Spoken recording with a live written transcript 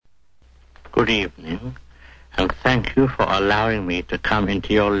Good evening, and thank you for allowing me to come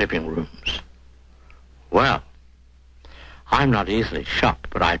into your living rooms. Well, I'm not easily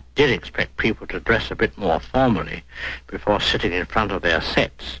shocked, but I did expect people to dress a bit more formally before sitting in front of their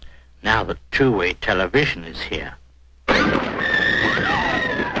sets, now that two-way television is here.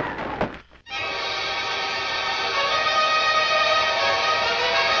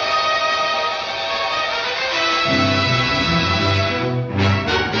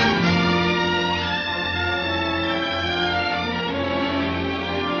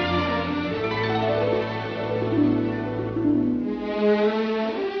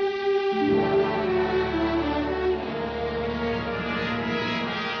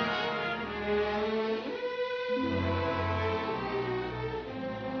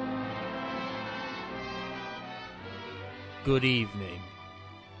 Good evening.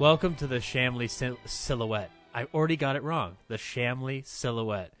 Welcome to the Shamley Silhouette. I already got it wrong. The Shamley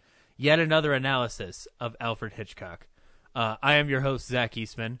Silhouette. Yet another analysis of Alfred Hitchcock. I am your host, Zach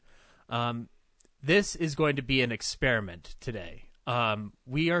Eastman. This is going to be an experiment today.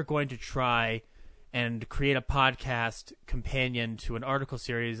 We are going to try and create a podcast companion to an article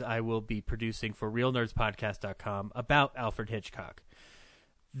series I will be producing for RealNerdsPodcast.com about Alfred Hitchcock.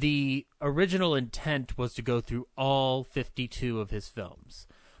 The original intent was to go through all 52 of his films.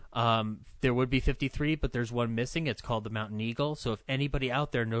 There would be 53, but there's one missing. It's called The Mountain Eagle. So if anybody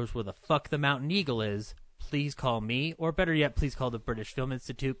out there knows where the fuck The Mountain Eagle is, please call me, or better yet, please call the British Film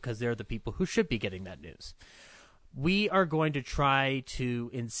Institute, because they're the people who should be getting that news. We are going to try to,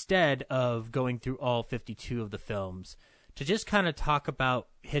 instead of going through all 52 of the films, to just kind of talk about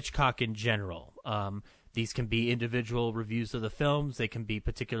Hitchcock in general. These can be individual reviews of the films. They can be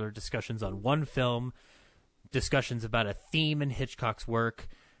particular discussions on one film, discussions about a theme in Hitchcock's work,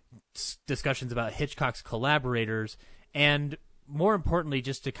 discussions about Hitchcock's collaborators, and more importantly,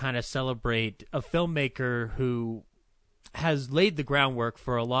 just to kind of celebrate a filmmaker who has laid the groundwork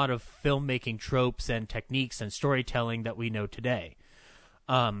for a lot of filmmaking tropes and techniques and storytelling that we know today.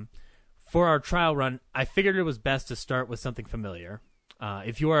 For our trial run, I figured it was best to start with something familiar.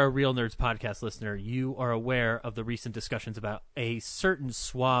 If you are a Real Nerds podcast listener, you are aware of the recent discussions about a certain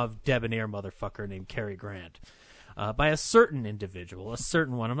suave, debonair motherfucker named Cary Grant. By a certain individual, a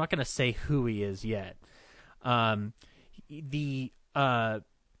certain one. I'm not going to say who he is yet. The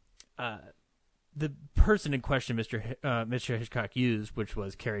person in question, Mr. Hitchcock used, which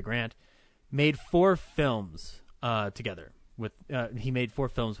was Cary Grant, made 4 films together. He made 4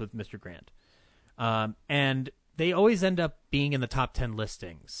 films with Mr. Grant. And they always end up being in the top 10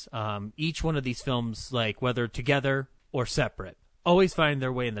 listings. Each one of these films, like whether together or separate, always find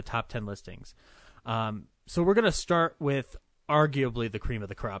their way in the top 10 listings. So we're going to start with arguably the cream of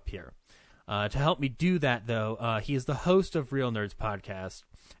the crop here. To help me do that, though, he is the host of Real Nerds Podcast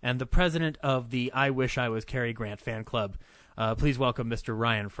and the president of the I Wish I Was Cary Grant fan club. Please welcome Mr.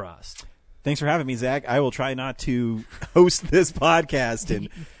 Ryan Frost. Thanks for having me, Zach. I will try not to host this podcast. And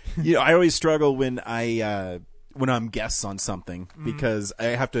I always struggle when I'm guests on something because I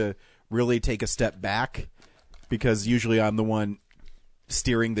have to really take a step back because usually I'm the one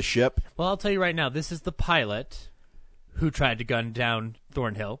steering the ship. Well, I'll tell you right now, this is the pilot who tried to gun down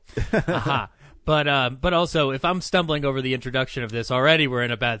Thornhill. Aha. But also, if I'm stumbling over the introduction of this already, we're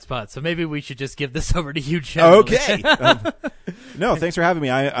in a bad spot. So maybe we should just give this over to you, generally. Okay. No, thanks for having me.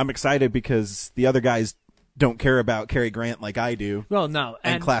 I'm excited because the other guys don't care about Cary Grant like I do. Well, no.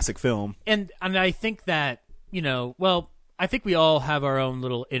 And classic film. And I think that, I think we all have our own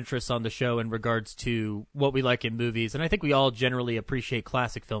little interests on the show in regards to what we like in movies, and I think we all generally appreciate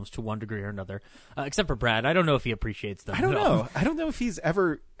classic films to one degree or another, except for Brad. I don't know if he appreciates them. I don't know. I don't know if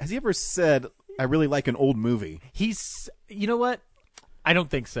has he ever said, I really like an old movie? You know what? I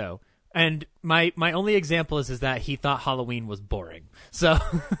don't think so. And my only example is that he thought Halloween was boring. So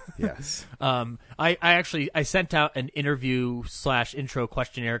yes. I sent out an interview / intro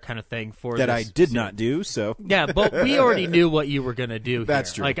questionnaire kind of thing for that this I did not do. So yeah, but we already knew what you were going to do.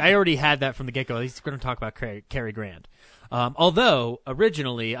 That's here. true. Like I already had that from the get-go. He's going to talk about Cary Grant. Although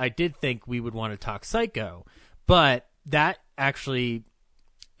originally I did think we would want to talk Psycho, but that actually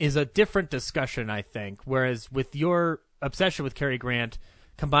is a different discussion, I think. Whereas with your obsession with Cary Grant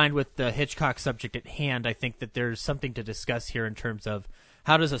combined with the Hitchcock subject at hand, I think that there's something to discuss here in terms of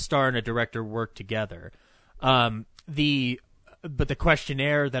how does a star and a director work together. But the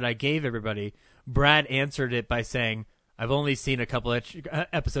questionnaire that I gave everybody, Brad answered it by saying, I've only seen a couple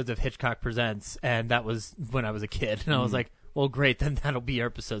episodes of Hitchcock Presents, and that was when I was a kid. And I was like, well, great, then that'll be your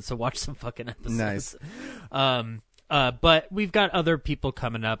episode, so watch some fucking episodes. Nice. But we've got other people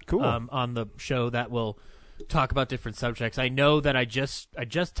coming up cool. On the show that will talk about different subjects. I know that I just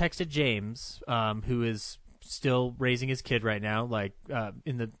texted James, who is still raising his kid right now, like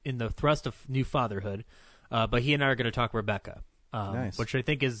in the thrust of new fatherhood. But he and I are going to talk Rebecca, Nice. which I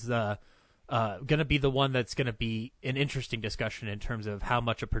think is going to be the one that's going to be an interesting discussion in terms of how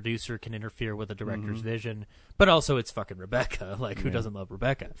much a producer can interfere with a director's vision, but also it's fucking Rebecca. Like, who doesn't love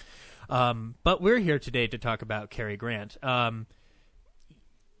Rebecca? But we're here today to talk about Cary Grant.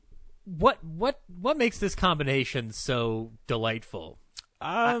 What makes this combination so delightful?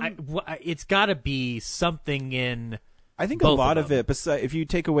 It's got to be something in. I think a both lot of them. it, besides, if you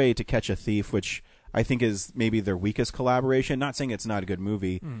take away To Catch a Thief, which I think is maybe their weakest collaboration, not saying it's not a good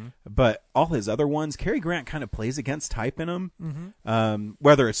movie, but all his other ones, Cary Grant kind of plays against type in them.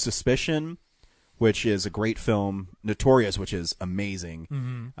 Whether it's Suspicion, which is a great film, Notorious, which is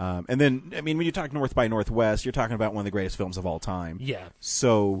amazing. And then, I mean, when you talk North by Northwest, you're talking about one of the greatest films of all time. Yeah.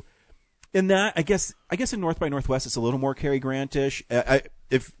 So, in that, I guess in North by Northwest, it's a little more Cary Grant-ish.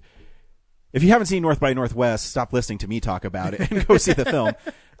 If you haven't seen North by Northwest, stop listening to me talk about it and go see the film.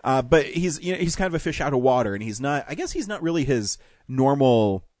 But he's kind of a fish out of water, and he's not really his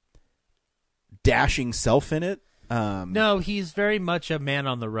normal dashing self in it. No, he's very much a man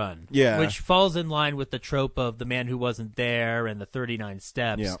on the run. Yeah. Which falls in line with the trope of the man who wasn't there and the 39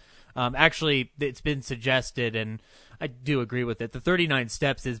 Steps. Yeah. Actually, it's been suggested, and I do agree with it, the 39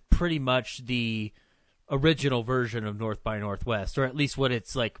 Steps is pretty much the original version of North by Northwest, or at least what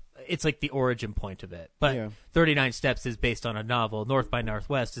it's like the origin point of it. But Yeah. 39 Steps is based on a novel. North by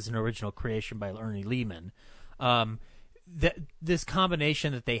Northwest is an original creation by Ernie Lehman. This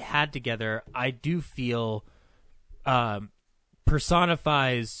combination that they had together, I do feel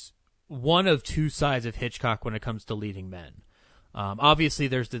personifies one of two sides of Hitchcock when it comes to leading men. Obviously,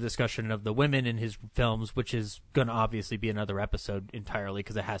 there's the discussion of the women in his films, which is going to obviously be another episode entirely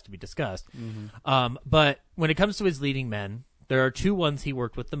because it has to be discussed. But when it comes to his leading men, there are two ones he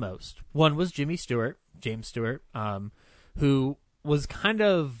worked with the most. One was James Stewart, who was kind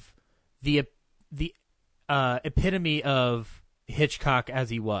of the epitome of Hitchcock as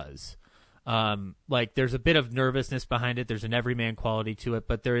he was. Like, there's a bit of nervousness behind it. There's an everyman quality to it,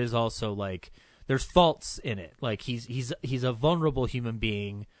 but there is also there's faults in it. Like, he's a vulnerable human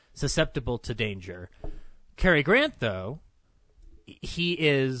being, susceptible to danger. Cary Grant, though, he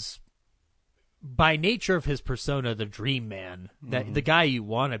is, by nature of his persona, the dream man, the guy you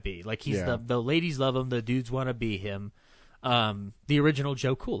want to be. Like, he's the ladies love him, the dudes want to be him. The original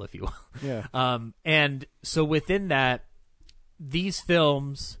Joe Cool, if you will. Yeah. And so within that, these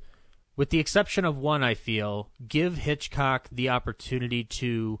films, with the exception of one, I feel, give Hitchcock the opportunity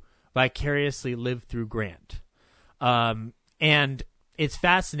to vicariously live through Grant. And it's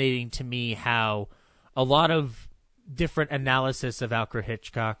fascinating to me how a lot of different analysis of Alfred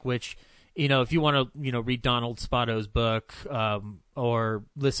Hitchcock, which, if you want to, read Donald Spotto's book, or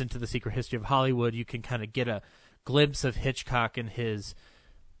listen to The Secret History of Hollywood, you can kind of get a glimpse of Hitchcock and his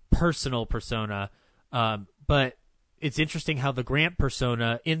personal persona. But it's interesting how the Grant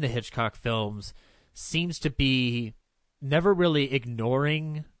persona in the Hitchcock films seems to be never really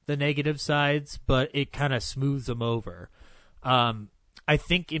ignoring the negative sides, but it kind of smooths them over. I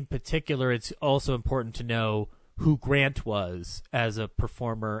think in particular it's also important to know who Grant was as a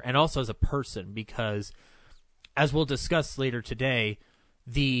performer and also as a person, because as we'll discuss later today,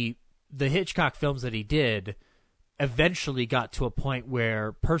 the Hitchcock films that he did eventually got to a point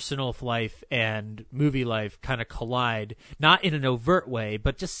where personal life and movie life kind of collide, not in an overt way,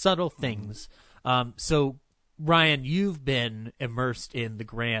 but just subtle things. So, Ryan, you've been immersed in the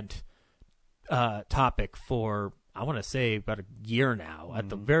Grant topic for, I want to say, about a year now, at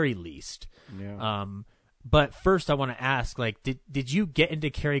the very least. Yeah. But first, I want to ask, did you get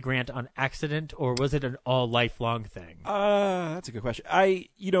into Cary Grant on accident, or was it an all lifelong thing? That's a good question.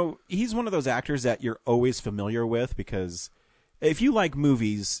 He's one of those actors that you're always familiar with, because if you like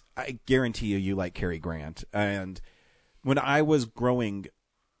movies, I guarantee you like Cary Grant. And when I was growing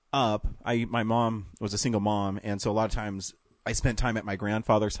up, my mom was a single mom, and so a lot of times I spent time at my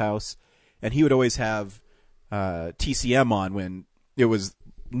grandfather's house, and he would always have TCM on when it was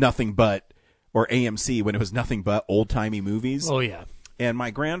nothing but, or AMC when it was nothing but old-timey movies. Oh, yeah. And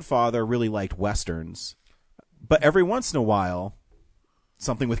my grandfather really liked Westerns. But every once in a while,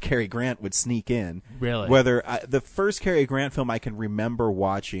 something with Cary Grant would sneak in. Really? The first Cary Grant film I can remember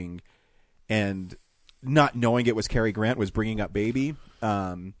watching and not knowing it was Cary Grant was Bringing Up Baby.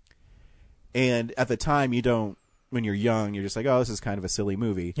 And at the time, when you're young, you're just like, oh, this is kind of a silly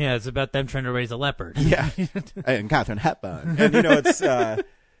movie. Yeah, it's about them trying to raise a leopard. Yeah. And Katharine Hepburn. And, it's...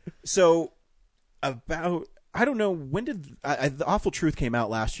 So... about I don't know, when did The Awful Truth came out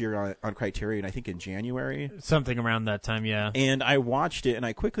last year on Criterion, I think in January. Something around that time, yeah. And I watched it, and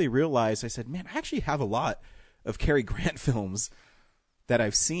I quickly realized, I said, man, I actually have a lot of Cary Grant films that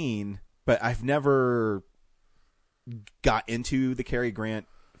I've seen, but I've never got into the Cary Grant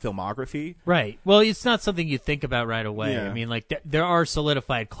filmography. Right. Well, it's not something you think about right away. Yeah. I mean, like, there are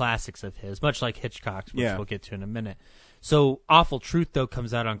solidified classics of his, much like Hitchcock's, which we'll get to in a minute. So Awful Truth, though,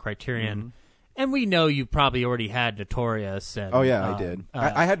 comes out on Criterion. And we know you probably already had Notorious. And, Oh, yeah, I did.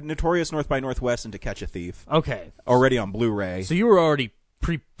 I had Notorious, North by Northwest, and To Catch a Thief. Okay. Already on Blu-ray. So you were already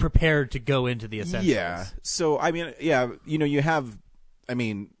prepared to go into the essentials. Yeah. So, I mean, yeah, you have, I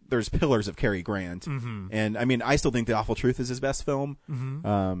mean, there's pillars of Cary Grant. And, I mean, I still think The Awful Truth is his best film.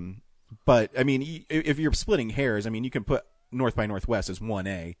 But, I mean, if you're splitting hairs, I mean, you can put North by Northwest as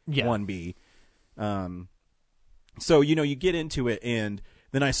 1A, 1B. So, you get into it, and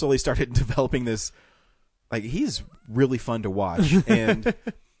then I slowly started developing this, like, he's really fun to watch. And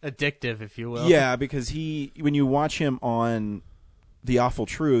addictive, if you will. Yeah, because when you watch him on The Awful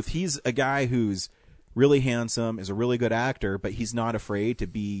Truth, he's a guy who's really handsome, is a really good actor, but he's not afraid to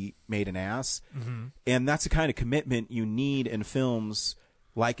be made an ass. And that's the kind of commitment you need in films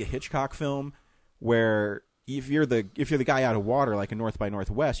like a Hitchcock film, where if you're the guy out of water, like in North by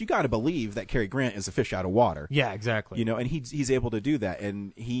Northwest, you got to believe that Cary Grant is a fish out of water. Yeah, exactly. And he's able to do that.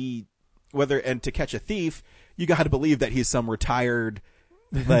 And To Catch a Thief, you got to believe that he's some retired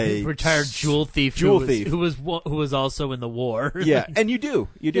retired jewel thief who was also in the war. Yeah, and you do.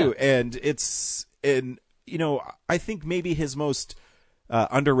 And I think maybe his most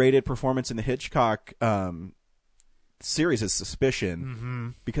underrated performance in the Hitchcock series is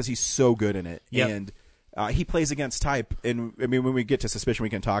Suspicion, because he's so good in it. And he plays against type, and I mean, when we get to Suspicion, we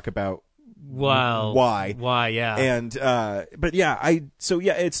can talk about why. Yeah. And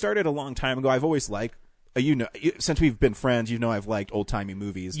it started a long time ago. I've always liked, since we've been friends, I've liked old timey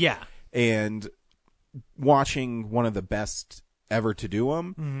movies. Yeah. And watching one of the best ever to do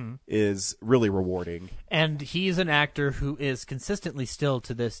them is really rewarding. And he's an actor who is consistently still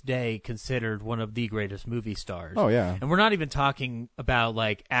to this day considered one of the greatest movie stars. Oh yeah. And we're not even talking about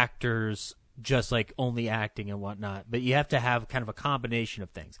like actors just like only acting and whatnot, but you have to have kind of a combination of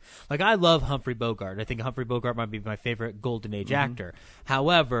things. Like, I love Humphrey Bogart. I think Humphrey Bogart might be my favorite Golden Age actor.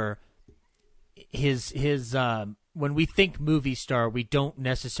 However, his when we think movie star, we don't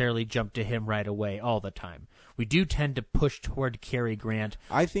necessarily jump to him right away all the time. We do tend to push toward Cary Grant,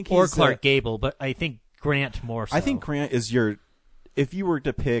 I think, or Clark Gable, but I think Grant more so. I think Grant is if you were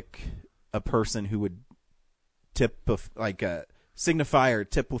to pick a person who would signify or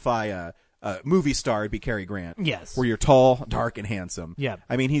typify a movie star, it'd be Cary Grant. Yes. Where you're tall, dark, and handsome. Yeah.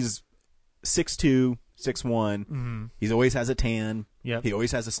 I mean, he's 6'2", 6'1". He always has a tan. Yep. He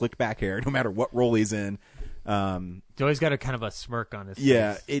always has a slick back hair, no matter what role he's in. He's always got a kind of a smirk on his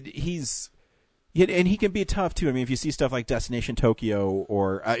face. Yeah, and he can be tough too. I mean, if you see stuff like Destination Tokyo,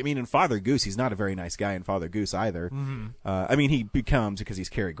 or in Father Goose, he's not a very nice guy in Father Goose either. I mean, he becomes, because he's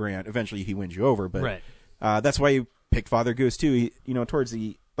Cary Grant. Eventually, he wins you over, but right. That's why you picked Father Goose too. Towards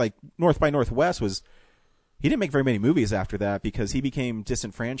the North by Northwest he didn't make very many movies after that because he became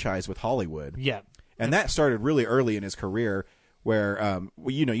disenfranchised with Hollywood. Yeah, and that started really early in his career, where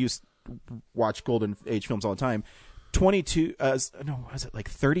you watch Golden Age films all the time.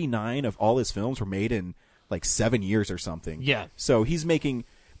 39 of all his films were made in like 7 years or something. Yeah. So he's making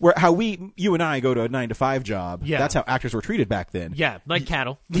you and I go to a 9-to-5 job. Yeah. That's how actors were treated back then. Yeah, like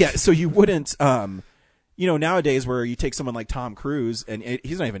cattle. Yeah. So you wouldn't, nowadays where you take someone like Tom Cruise, and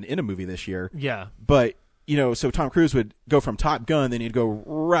he's not even in a movie this year. Yeah. But so Tom Cruise would go from Top Gun, then he'd go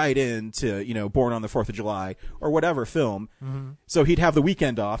right into, Born on the 4th of July or whatever film. So he'd have the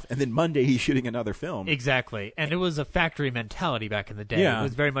weekend off, and then Monday he's shooting another film. Exactly. And it was a factory mentality back in the day. Yeah. It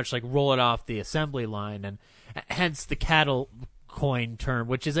was very much like roll it off the assembly line, and hence the cattle coin term,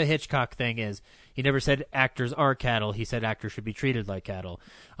 which is a Hitchcock thing. Is he never said actors are cattle. He said actors should be treated like cattle,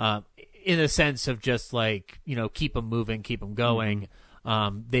 in a sense of just like, keep them moving, keep them going.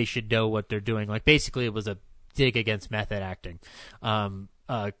 They should know what they're doing. Like, basically it was a dig against method acting.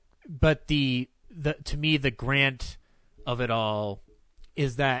 But to me, the Grant of it all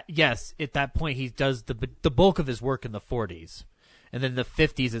is that, yes, at that point he does the bulk of his work in the 40s. And then the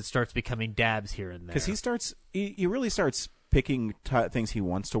 50s, it starts becoming dabs here and there. Because he really starts picking things he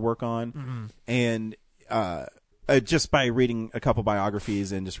wants to work on. And just by reading a couple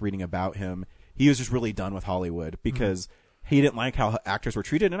biographies and just reading about him, he was just really done with Hollywood because he didn't like how actors were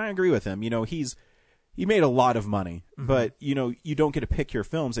treated. And I agree with him. He made a lot of money, but you don't get to pick your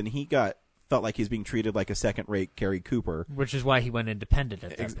films, and he got felt like he's being treated like a second-rate Gary Cooper. Which is why he went independent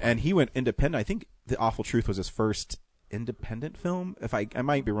at that point. And he went independent. I think The Awful Truth was his first independent film. If I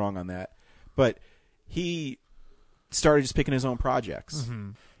might be wrong on that. But he started just picking his own projects.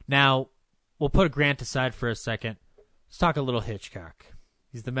 Mm-hmm. Now, we'll put Grant aside for a second. Let's talk a little Hitchcock.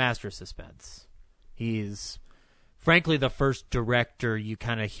 He's the master of suspense. He's, frankly, the first director you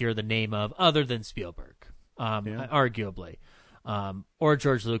kind of hear the name of, other than Spielberg, arguably, or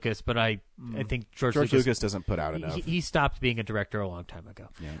George Lucas. But I think George Lucas doesn't put out enough. He stopped being a director a long time ago.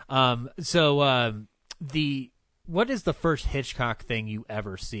 Yeah. What is the first Hitchcock thing you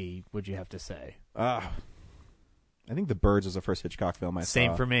ever see? Would you have to say? I think The Birds was the first Hitchcock film I saw.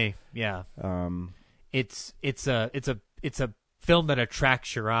 Same for me. Yeah. It's a film that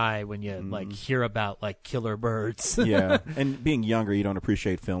attracts your eye when you like hear about like killer birds. Yeah, and being younger, you don't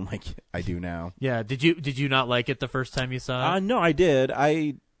appreciate film like I do now. Yeah, did you not like it the first time you saw it? No, I did.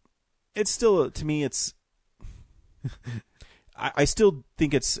 It's still, to me, it's. I still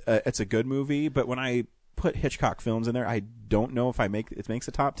think it's a good movie, but when I put Hitchcock films in there, I don't know if it makes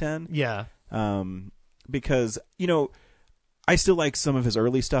a top 10. Yeah. Because I still like some of his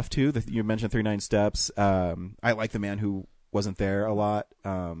early stuff too. You mentioned 39 Steps. I like The Man Who Wasn't There a lot,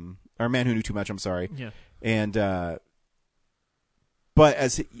 or Man Who Knew Too Much. I'm sorry. Yeah. And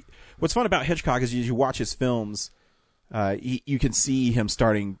but what's fun about Hitchcock is you watch his films, you can see him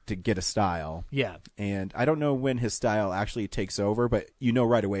starting to get a style. Yeah. And I don't know when his style actually takes over, but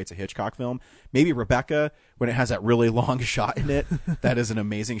right away it's a Hitchcock film. Maybe Rebecca, when it has that really long shot in it, that is an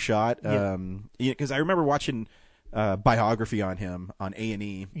amazing shot. Yeah. Because I remember watching biography on him on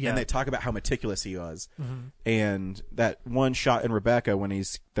A&E, yeah. and they talk about how meticulous he was. Mm-hmm. And that one shot in Rebecca when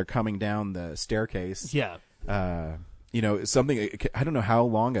they're coming down the staircase. Yeah. Something, I don't know how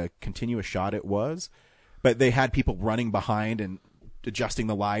long a continuous shot it was, but they had people running behind and adjusting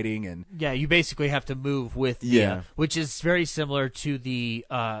the lighting, and you basically have to move with which is very similar to the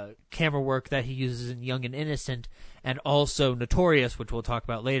camera work that he uses in Young and Innocent, and also Notorious, which we'll talk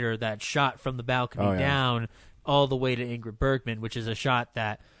about later. That shot from the balcony down all the way to Ingrid Bergman, which is a shot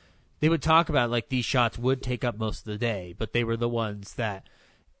that they would talk about. Like, these shots would take up most of the day, but they were the ones that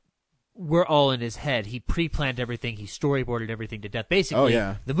were all in his head. He pre-planned everything. He storyboarded everything to death. Basically,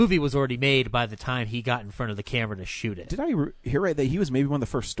 the movie was already made by the time he got in front of the camera to shoot it. Did I hear right that he was maybe one of the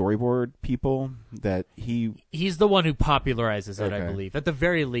first storyboard people that He's the one who popularizes it, I believe. At the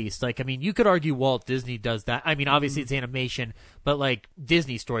very least. Like, I mean, you could argue Walt Disney does that. I mean, obviously it's animation, but like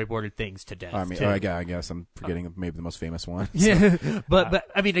Disney storyboarded things to death. I mean, too. I guess I'm forgetting maybe the most famous one. So. Yeah, but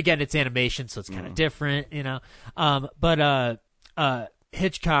I mean, again, it's animation, so it's kind of different,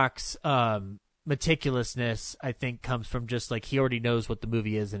 Hitchcock's meticulousness, I think, comes from just like he already knows what the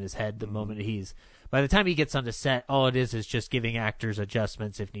movie is in his head the moment by the time he gets on the set, all it is just giving actors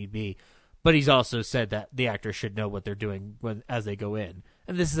adjustments if need be. But he's also said that the actors should know what they're doing as they go in.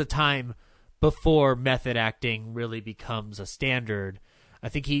 And this is a time before method acting really becomes a standard. I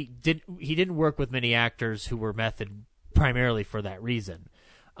think he didn't work with many actors who were method primarily for that reason.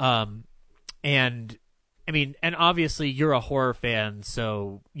 And I mean, and obviously you're a horror fan,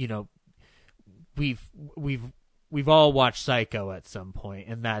 so we've all watched Psycho at some point,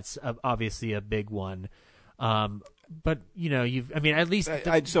 and that's obviously a big one. But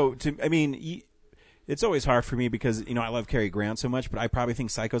it's always hard for me because I love Cary Grant so much, but I probably think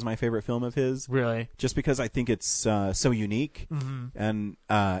Psycho's my favorite film of his. Really, just because I think it's so unique, and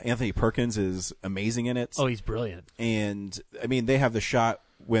Anthony Perkins is amazing in it. Oh, he's brilliant. And I mean, they have the shot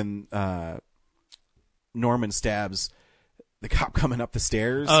when Norman stabs the cop coming up the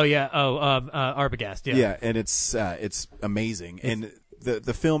stairs. Oh yeah. Arbogast. Yeah. Yeah, and it's amazing. And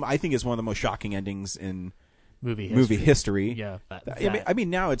the film, I think, is one of the most shocking endings in movie history. Yeah. I mean,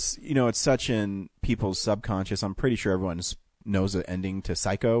 now it's it's such in people's subconscious. I'm pretty sure everyone knows the ending to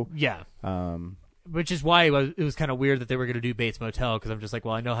Psycho. Yeah. Which is why it was kind of weird that they were going to do Bates Motel, because I'm just like,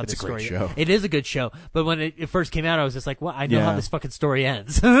 well, I know how this story. Great show. It is a good show, but when it first came out, I was just like, well, I know how this fucking story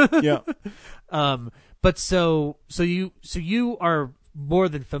ends. Yeah. But so you are more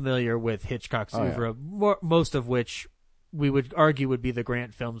than familiar with Hitchcock's oeuvre, most of which we would argue would be the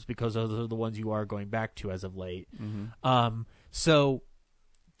Grant films, because those are the ones you are going back to as of late. Mm-hmm. So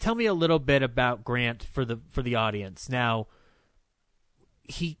tell me a little bit about Grant for the audience. Now,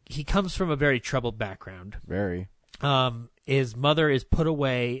 he comes from a very troubled background. Very. His mother is put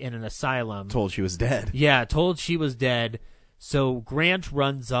away in an asylum. Told she was dead. Yeah, told she was dead. So Grant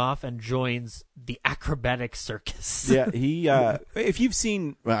runs off and joins the acrobatic circus. Yeah, he. If you've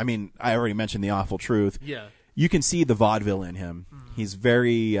seen, I mean, I already mentioned The Awful Truth. Yeah, you can see the vaudeville in him. He's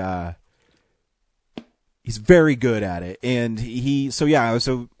very. he's very good at it. And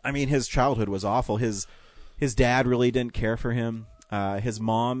his childhood was awful. His dad really didn't care for him. His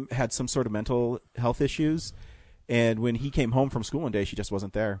mom had some sort of mental health issues. And when he came home from school one day, she just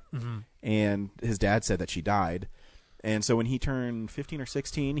wasn't there. Mm-hmm. And his dad said that she died. And so when he turned 15 or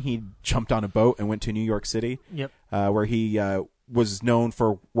 16, he jumped on a boat and went to New York City, where he was known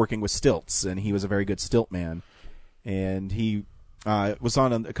for working with stilts, and he was a very good stilt man. And he was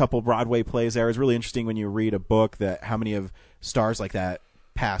on a couple Broadway plays there. It was really interesting when you read a book that how many of stars like that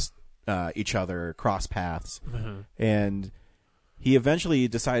passed each other, cross paths. Mm-hmm. And he eventually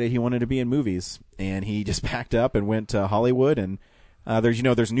decided he wanted to be in movies, and he just packed up and went to Hollywood. And there's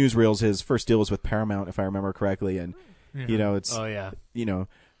newsreels. His first deal was with Paramount, if I remember correctly. And it's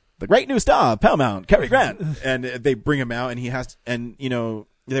the great new star, Paramount, Cary Grant, and they bring him out, and he has, and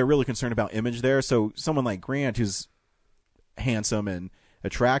they're really concerned about image there. So someone like Grant, who's handsome and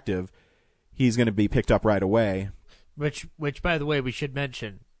attractive, he's going to be picked up right away. Which, by the way, we should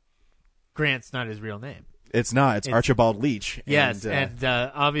mention, Grant's not his real name. It's not. It's Archibald Leach. Yes, and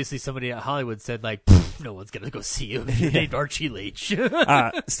obviously somebody at Hollywood said, like, no one's going to go see you if you're named Archie Leach.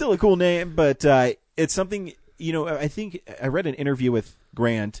 Still a cool name, but it's something, I think I read an interview with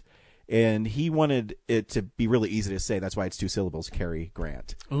Grant, and he wanted it to be really easy to say. That's why it's 2 syllables, Cary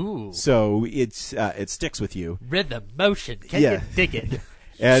Grant. Ooh. So it sticks with you. Rhythm, motion. Can you dig it?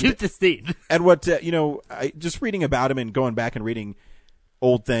 And, shoot the scene. And what, just reading about him and going back and reading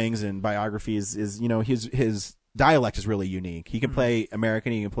old things and biographies is, his dialect is really unique. He can play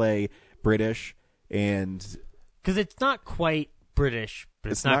American, he can play British, and because it's not quite British,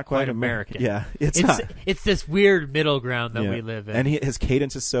 but it's not quite American. Yeah, it's not. It's this weird middle ground that we live in. And his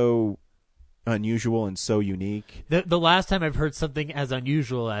cadence is so unusual and so unique. The last time I've heard something as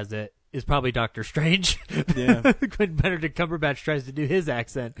unusual as it is probably Doctor Strange. Yeah. When Benedict Cumberbatch tries to do his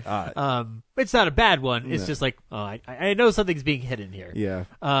accent. It's not a bad one. It's just like, I know something's being hidden here.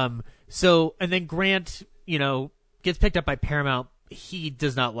 Yeah. So, and then Grant, gets picked up by Paramount. He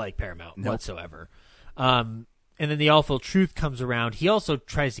does not like Paramount whatsoever. And then the Awful Truth comes around. He also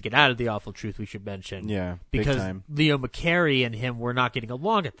tries to get out of the Awful Truth, we should mention. Yeah, because big time. Leo McCarey and him were not getting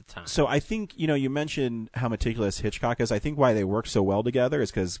along at the time. So I think, you mentioned how meticulous Hitchcock is. I think why they work so well together is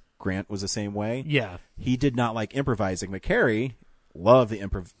because Grant was the same way. Yeah. He did not like improvising. McCarey loved the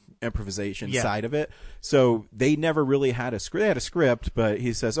improvisation side of it. So they never really had a script. They had a script, but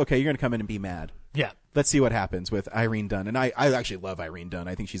he says, okay, you're going to come in and be mad. Yeah. Let's see what happens with Irene Dunne. And I actually love Irene Dunne.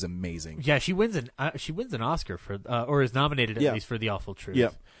 I think she's amazing. Yeah, she wins an Oscar for, or is nominated at least for The Awful Truth.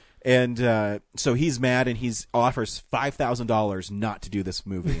 Yep. And so he's mad, and he offers $5,000 not to do this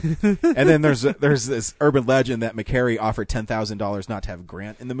movie. And then there's this urban legend that McCarey offered $10,000 not to have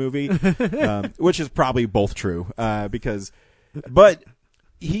Grant in the movie, which is probably both true. But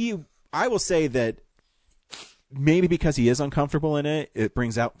I will say that maybe because he is uncomfortable in it, it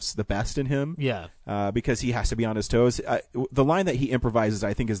brings out the best in him. Yeah. Because he has to be on his toes. The line that he improvises,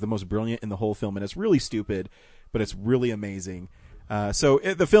 I think, is the most brilliant in the whole film, and it's really stupid, but it's really amazing.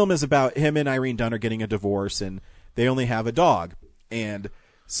 The film is about him and Irene Dunne are getting a divorce, and they only have a dog. And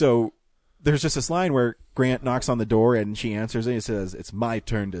so there's just this line where Grant knocks on the door, and she answers, and he says, "It's my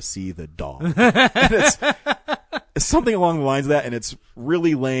turn to see the dog." And it's something along the lines of that, and it's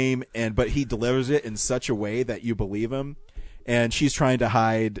really lame, but he delivers it in such a way that you believe him. And she's trying to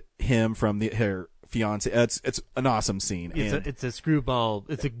hide him from her fiance. It's an awesome scene. It's a screwball.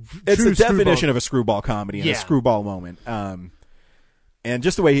 It's the definition of a screwball comedy and a screwball moment. And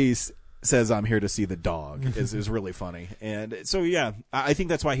just the way he says, "I'm here to see the dog," is really funny. And so, I think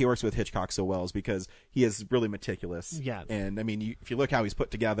that's why he works with Hitchcock so well, is because he is really meticulous. Yeah. And I mean, if you look how he's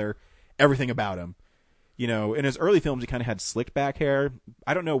put together everything about him. In his early films, he kind of had slicked back hair.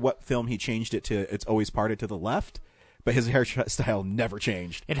 I don't know what film he changed it to. It's always parted to the left, but his hairstyle never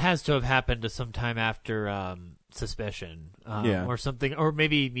changed. It has to have happened to sometime after Suspicion, or something, or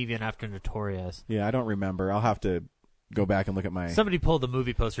maybe even after Notorious. Yeah, I don't remember. I'll have to go back and look at my. Somebody pulled the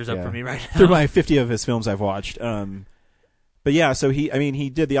movie posters up for me right now. Through my 50 of his films I've watched. But yeah, so he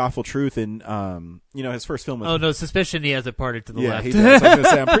did The Awful Truth, and his first film was. Oh no, Suspicion. He has it parted to the left. Yeah, he does. I was going to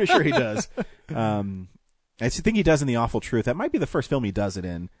say, I'm pretty sure he does. I think he does in The Awful Truth. That might be the first film he does it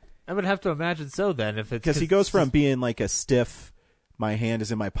in. I would have to imagine so then, if it's because he goes from being like a stiff, my hand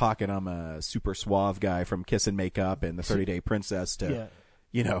is in my pocket, I'm a super suave guy from Kiss and Make Up and The 30-Day Princess to,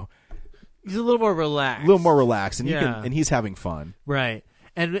 he's a little more relaxed. And he's having fun. Right.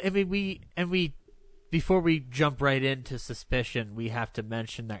 And I mean we before we jump right into Suspicion, we have to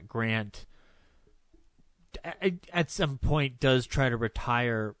mention that Grant at some point does try to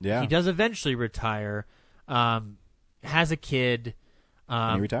retire. Yeah. He does eventually retire. Has a kid.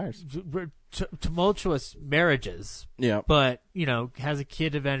 And he retires. tumultuous marriages. Yeah. But, has a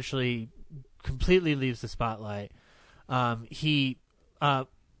kid eventually, completely leaves the spotlight. He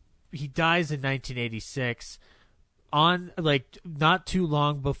dies in 1986 on, not too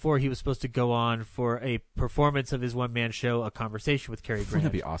long before he was supposed to go on for a performance of his one-man show, A Conversation with Cary Grant.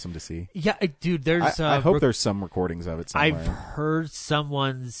 Wouldn't that be awesome to see? Yeah, dude, there's... I hope there's some recordings of it somewhere. I've heard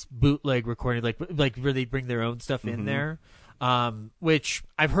someone's bootleg recording, like where they bring their own stuff in there, which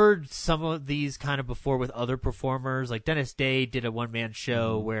I've heard some of these kind of before with other performers. Like Dennis Day did a one-man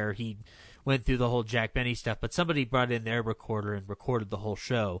show where he went through the whole Jack Benny stuff, but somebody brought in their recorder and recorded the whole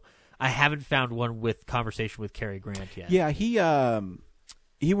show. I haven't found one with Conversation with Cary Grant yet. Yeah, he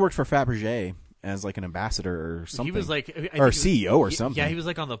worked for Fabergé as like an ambassador or something. He was like, or CEO or something. Yeah, he was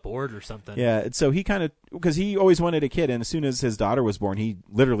like on the board or something. Yeah, and so he kind of, because he always wanted a kid, and as soon as his daughter was born, he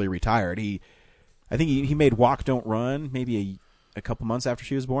literally retired. I think he made Walk Don't Run maybe a couple months after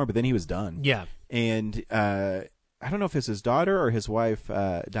she was born, but then he was done. Yeah, and I don't know if it's his daughter or his wife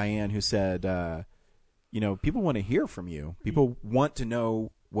Diane who said, people want to hear from you. People want to know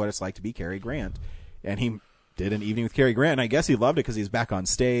what it's like to be Cary Grant. And he did an evening with Cary Grant, and I guess he loved it because he's back on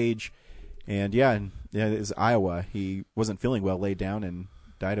stage. And it was Iowa. He wasn't feeling well, laid down, and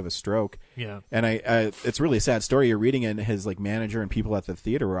died of a stroke. Yeah. And it's really a sad story. You're reading it, and his manager and people at the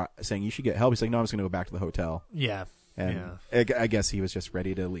theater were saying, you should get help. He's like, no, I'm just going to go back to the hotel. Yeah. And I guess he was just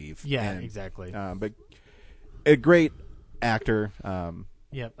ready to leave. Yeah, exactly. But a great actor.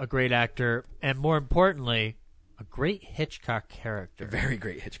 A great actor. And more importantly, a great Hitchcock character. Very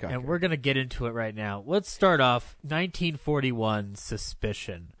great Hitchcock character. And we're going to get into it right now. Let's start off 1941,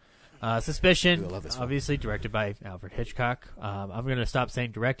 Suspicion. Suspicion, obviously directed by Alfred Hitchcock. I'm going to stop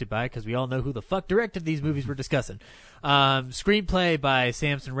saying directed by because we all know who the fuck directed these movies we're discussing. Screenplay by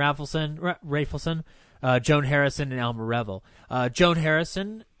Samson Rafelson, Joan Harrison, and Elmer Revel. Joan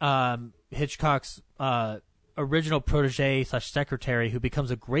Harrison, Hitchcock's original protege / secretary, who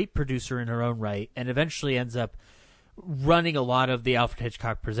becomes a great producer in her own right and eventually ends up running a lot of the Alfred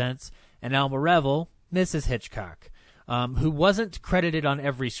Hitchcock Presents, and Alma Revel, Mrs. Hitchcock, who wasn't credited on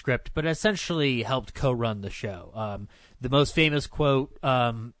every script but essentially helped co-run the show. The most famous quote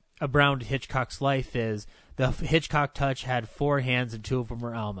around Hitchcock's life is, the Hitchcock touch had 4 hands and 2 of them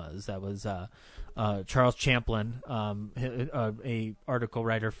were Alma's. That was Charles Champlin, a article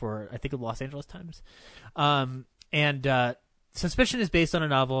writer for, I think, the Los Angeles Times. And Suspicion is based on a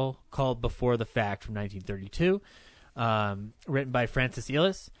novel called Before the Fact from 1932, written by Francis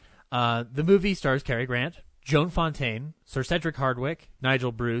Ellis. The movie stars Cary Grant, Joan Fontaine, Sir Cedric Hardwicke,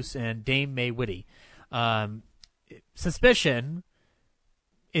 Nigel Bruce, and Dame Mae Whitty. Suspicion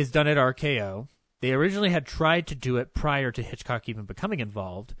is done at RKO. They originally had tried to do it prior to Hitchcock even becoming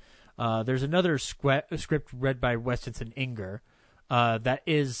involved. There's another script read by Westonson Inger that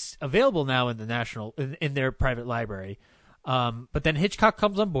is available now in the in their private library. But then Hitchcock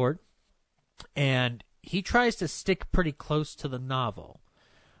comes on board, and he tries to stick pretty close to the novel.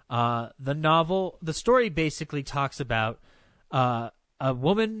 The story basically talks about a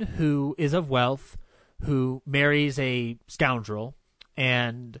woman who is of wealth, who marries a scoundrel,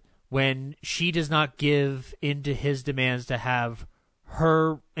 and when she does not give in to his demands to have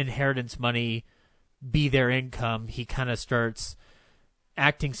her inheritance money be their income, he kind of starts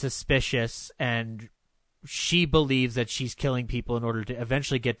acting suspicious, and she believes that she's killing people in order to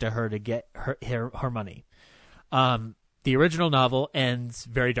eventually get to her to get her money. The original novel ends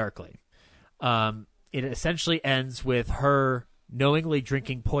very darkly. It essentially ends with her knowingly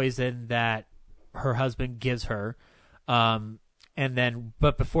drinking poison that her husband gives her,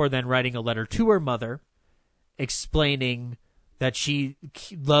 but before then writing a letter to her mother explaining that she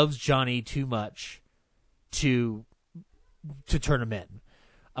loves Johnny too much to turn him in,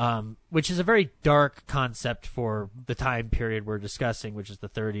 which is a very dark concept for the time period we're discussing, which is the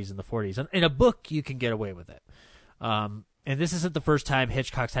 30s and the 40s. And in a book, you can get away with it. And this isn't the first time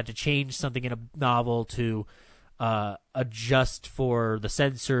Hitchcock's had to change something in a novel to adjust for the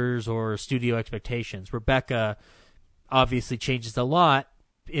censors or studio expectations. Rebecca obviously changes a lot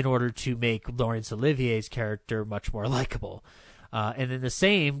in order to make Laurence Olivier's character much more likable. And then the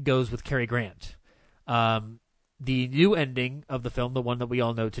same goes with Cary Grant. The new ending of the film, the one that we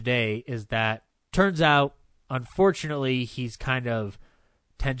all know today, is that turns out, unfortunately, he's kind of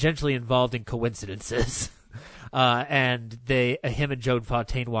tangentially involved in coincidences. And him and Joan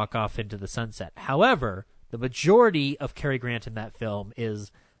Fontaine walk off into the sunset. However, the majority of Cary Grant in that film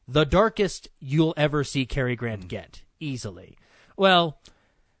is the darkest you'll ever see Cary Grant get, easily. Well,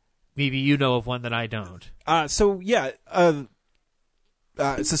 maybe you know of one that I don't.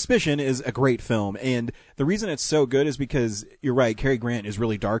 Suspicion is a great film, and the reason it's so good is because you're right, Cary Grant is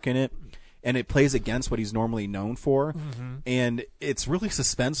really dark in it, and it plays against what he's normally known for. Mm-hmm. And it's really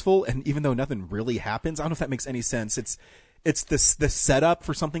suspenseful, and even though nothing really happens, I don't know if that makes any sense. It's the setup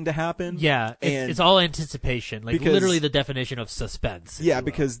for something to happen. Yeah, it's all anticipation, like because, literally the definition of suspense. Yeah,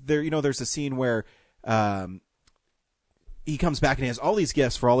 because there's a scene where he comes back and he has all these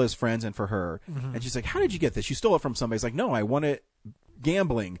gifts for all his friends and for her, and she's like, "How did you get this? You stole it from somebody." He's like, "No, I won it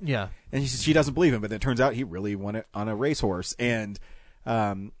gambling." Yeah, and she doesn't believe him, but then it turns out he really won it on a racehorse. And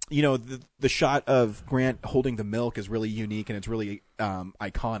the shot of Grant holding the milk is really unique, and it's really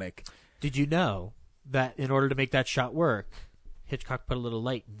iconic. Did you know that in order to make that shot work, Hitchcock put a little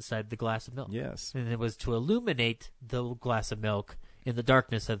light inside the glass of milk? Yes. And it was to illuminate the glass of milk in the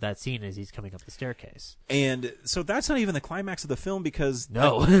darkness of that scene as he's coming up the staircase. And so that's not even the climax of the film, because they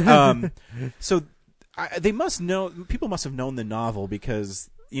must know, people must have known the novel, because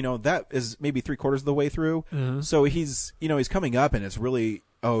that is maybe 3/4 of the way through. Mm-hmm. So he's coming up, and it's really,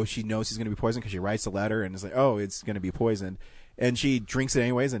 she knows he's going to be poisoned because she writes a letter, and it's like, it's going to be poisoned, and she drinks it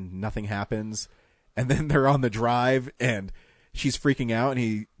anyways, and nothing happens. And then they're on the drive, and she's freaking out,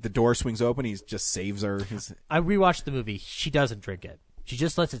 and the door swings open. He just saves her. I rewatched the movie. She doesn't drink it. She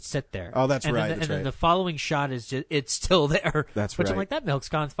just lets it sit there. Oh, that's right. Then the following shot is just, it's still there. That's right. Which I'm like, that milk's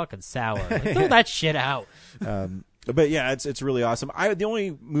gone fucking sour. Like, throw that shit out. But yeah, it's really awesome. The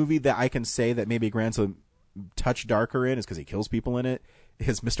only movie that I can say that maybe Grant's a touch darker in is because he kills people in it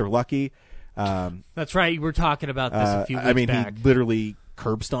is Mr. Lucky. That's right. You were talking about this a few weeks back. He literally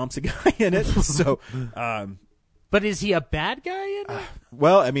curb stomps a guy in it. So, but is he a bad guy in it?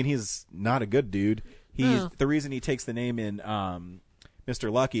 Well, he's not a good dude. The reason he takes the name in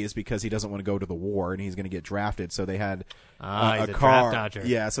Mr. Lucky is because he doesn't want to go to the war, and he's going to get drafted. So they had he's a card. draft dodger.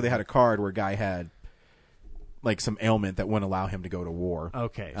 Yeah, so they had a card where a guy had like some ailment that wouldn't allow him to go to war.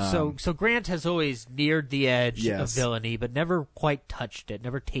 Okay, so Grant has always neared the edge of villainy, but never quite touched it,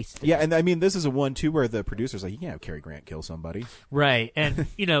 never tasted it. Yeah, and this is a one too where the producer's like, you can't have Cary Grant kill somebody, right? And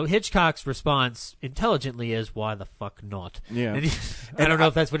Hitchcock's response intelligently is, "Why the fuck not?" Yeah, and I don't know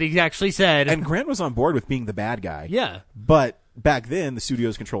if that's what he actually said. And Grant was on board with being the bad guy. Yeah, but back then the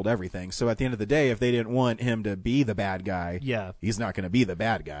studios controlled everything. So at the end of the day, if they didn't want him to be the bad guy, he's not going to be the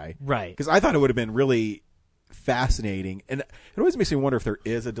bad guy, right? Because I thought it would have been really fascinating, and it always makes me wonder if there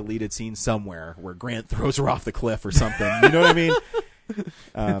is a deleted scene somewhere where Grant throws her off the cliff or something. You know what I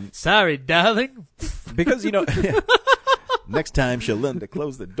mean? Sorry, darling. Because next time she'll learn to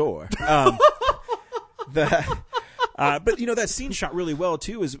close the door. But that scene shot really well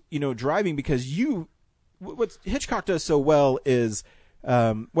too is driving, because what Hitchcock does so well is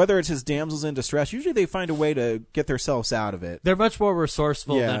whether it's his damsels in distress, usually they find a way to get themselves out of it. They're much more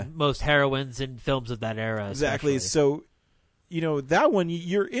resourceful than most heroines in films of that era. Exactly. Especially. So, that one,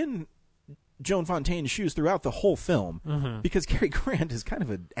 you're in Joan Fontaine's shoes throughout the whole film, because Cary Grant is kind of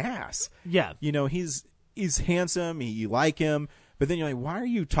an ass. Yeah. He's handsome, you like him, but then you're like, why are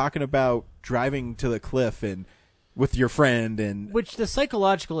you talking about driving to the cliff and with your friend? And which the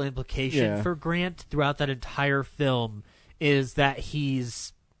psychological implication for Grant throughout that entire film is that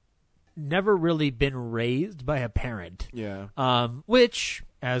he's never really been raised by a parent. Yeah. Which,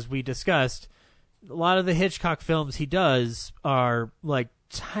 as we discussed, a lot of the Hitchcock films he does are like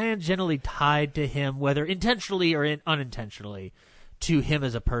tangentially tied to him, whether intentionally or unintentionally, to him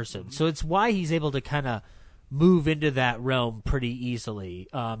as a person. So it's why he's able to kind of move into that realm pretty easily.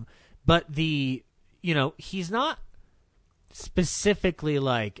 But he's not specifically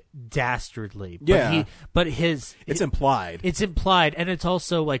like dastardly, but it's implied. It's implied, and it's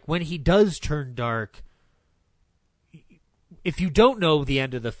also like when he does turn dark, if you don't know the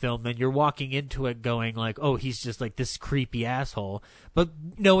end of the film, then you're walking into it going like, oh, he's just like this creepy asshole. But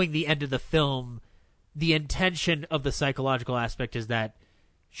knowing the end of the film, the intention of the psychological aspect is that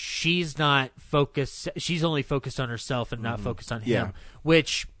she's not focused. She's only focused on herself and not focused on him,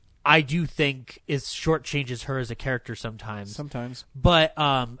 which I do think shortchanges her as a character sometimes. But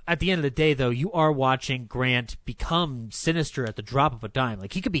at the end of the day, though, you are watching Grant become sinister at the drop of a dime.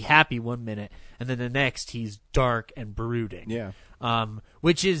 Like, he could be happy one minute, and then the next he's dark and brooding. Yeah.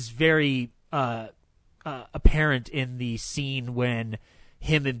 Which is very apparent in the scene when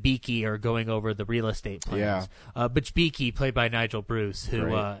him and Beaky are going over the real estate plans. Yeah. But Beaky, played by Nigel Bruce,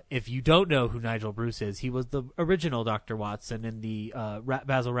 who, if you don't know who Nigel Bruce is, he was the original Dr. Watson in the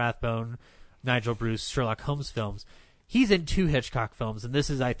Basil Rathbone, Nigel Bruce, Sherlock Holmes films. He's in 2 Hitchcock films, and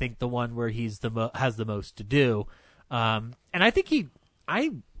this is, I think, the one where he's has the most to do. And I think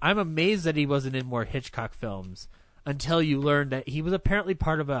I'm amazed that he wasn't in more Hitchcock films until you learn that he was apparently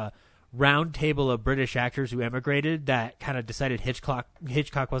part of a round table of British actors who emigrated that kind of decided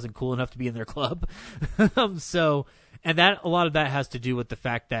Hitchcock wasn't cool enough to be in their club. And a lot of that has to do with the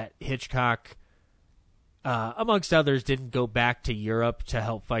fact that Hitchcock, amongst others, didn't go back to Europe to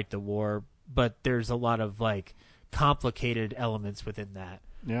help fight the war, but there's a lot of like complicated elements within that.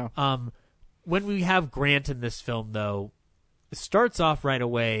 Yeah. When we have Grant in this film, though, it starts off right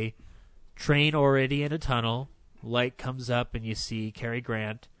away, train already in a tunnel, light comes up and you see Cary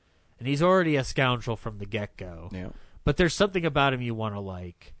Grant, and he's already a scoundrel from the get-go. Yeah. But there's something about him you want to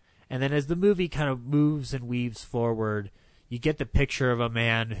like. And then as the movie kind of moves and weaves forward, you get the picture of a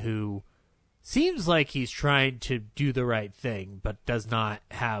man who seems like he's trying to do the right thing, but does not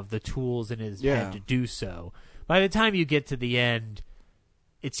have the tools in his head to do so. By the time you get to the end,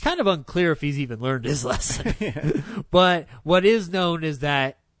 it's kind of unclear if he's even learned his lesson. But what is known is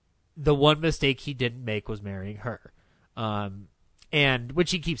that the one mistake he didn't make was marrying her. And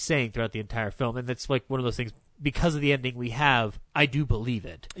which he keeps saying throughout the entire film. And that's like one of those things, because of the ending we have, I do believe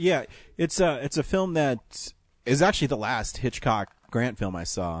it. Yeah, it's a film that is actually the last Hitchcock Grant film I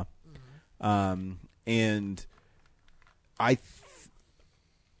saw. And I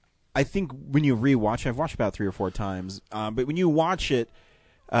think when you rewatch it, I've watched it about 3 or 4 times, but when you watch it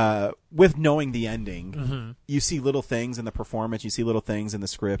with knowing the ending, you see little things in the performance, you see little things in the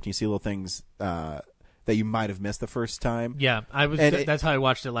script, you see little things that you might have missed the first time. Yeah, that's how I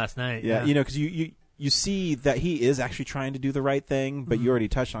watched it last night. Yeah, because you see that he is actually trying to do the right thing, but you already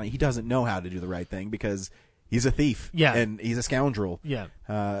touched on it. He doesn't know how to do the right thing because he's a thief. Yeah. And he's a scoundrel. Yeah.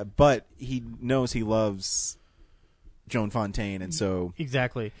 But he knows he loves Joan Fontaine, and so...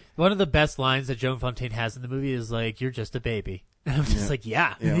 Exactly. One of the best lines that Joan Fontaine has in the movie is like, "You're just a baby." And I'm just like,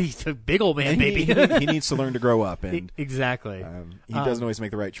 he's a big old man, baby. He needs to learn to grow up. And exactly. He doesn't always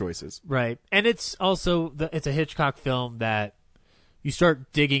make the right choices. Right. And it's also, it's a Hitchcock film that you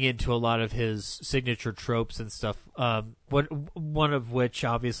start digging into a lot of his signature tropes and stuff. One of which,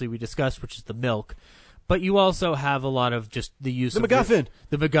 obviously, we discussed, which is the milk. But you also have a lot of just the use of... MacGuffin!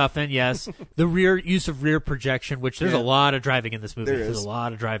 The MacGuffin, yes. The use of rear projection, which there's a lot of driving in this movie. There's a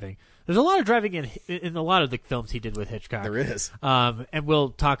lot of driving. There's a lot of driving in a lot of the films he did with Hitchcock. There is. And we'll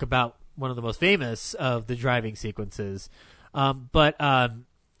talk about one of the most famous of the driving sequences. But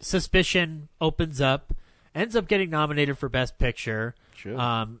Suspicion opens up, ends up getting nominated for Best Picture.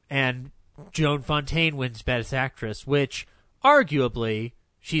 Sure. And Joan Fontaine wins Best Actress, which arguably...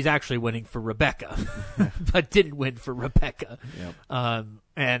 she's actually winning for Rebecca, but didn't win for Rebecca. Yep.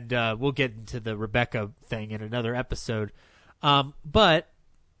 And we'll get into the Rebecca thing in another episode. But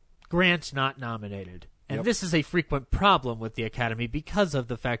Grant's not nominated. And this is a frequent problem with the Academy because of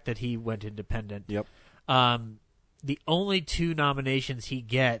the fact that he went independent. Yep. The only 2 nominations he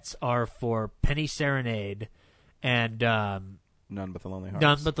gets are for Penny Serenade and... None But the Lonely Hearts.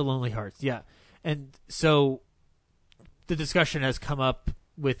 None But the Lonely Hearts, yeah. And so the discussion has come up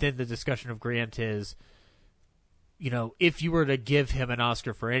within the discussion of Grant is, if you were to give him an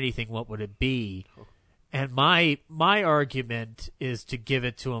Oscar for anything, what would it be? And my argument is to give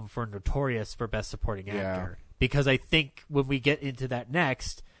it to him for Notorious for Best Supporting Actor. Because I think when we get into that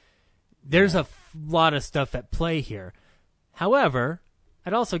next, there's a lot of stuff at play here. However,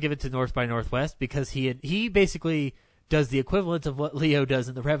 I'd also give it to North by Northwest because he basically does the equivalent of what Leo does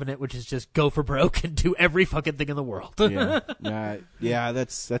in The Revenant, which is just go for broke and do every fucking thing in the world. That's an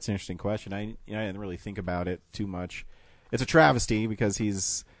interesting question. I didn't really think about it too much. It's a travesty because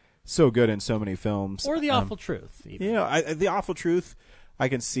he's so good in so many films. Or The Awful Truth. Even. The Awful Truth, I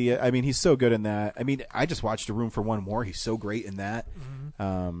can see it. I mean, he's so good in that. I mean, I just watched A Room for One More. He's so great in that.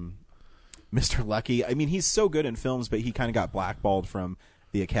 Mr. Lucky. I mean, he's so good in films, but he kind of got blackballed from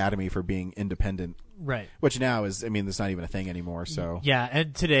the Academy for being independent. Right. Which now is, that's not even a thing anymore, so. Yeah,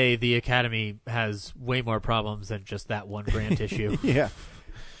 and today the Academy has way more problems than just that one Grant issue. Yeah.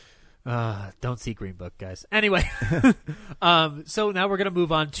 Don't see Green Book, guys. Anyway, so now we're going to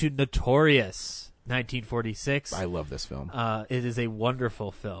move on to Notorious, 1946. I love this film. It is a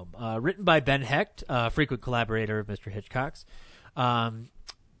wonderful film. Written by Ben Hecht, frequent collaborator of Mr. Hitchcock's.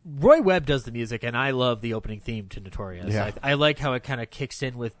 Roy Webb does the music, and I love the opening theme to Notorious. Yeah. I like how it kind of kicks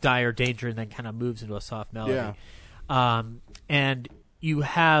in with Dire Danger and then kind of moves into a soft melody. Yeah. And you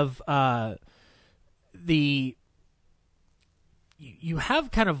have you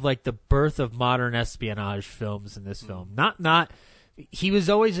have kind of like the birth of modern espionage films in this film. Not he was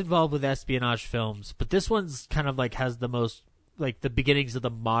always involved with espionage films, but this one's kind of like has the most like the beginnings of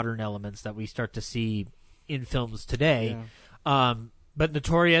the modern elements that we start to see in films today. Yeah. But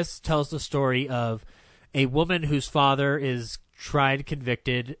Notorious tells the story of a woman whose father is tried,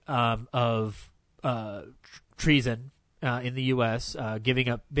 convicted of treason, in the U.S., giving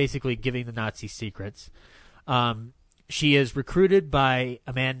the Nazi secrets. She is recruited by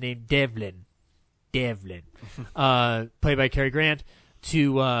a man named Devlin, played by Cary Grant,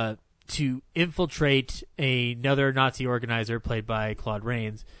 to infiltrate another Nazi organizer played by Claude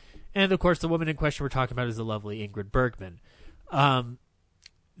Rains. And, of course, the woman in question we're talking about is the lovely Ingrid Bergman.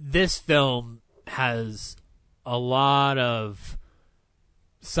 This film has a lot of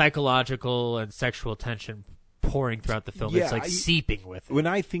psychological and sexual tension pouring throughout the film. Yeah, it's seeping with it. When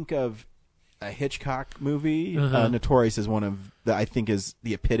I think of a Hitchcock movie, Notorious is one of I think is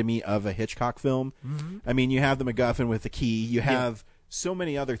the epitome of a Hitchcock film. Mm-hmm. I mean, you have the MacGuffin with the key. You have so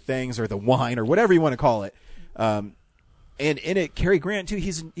many other things, or the wine, or whatever you want to call it. And in it, Cary Grant too.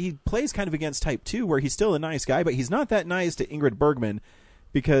 He plays kind of against type too, where he's still a nice guy, but he's not that nice to Ingrid Bergman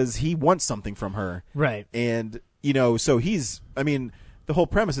because he wants something from her, right? And so the whole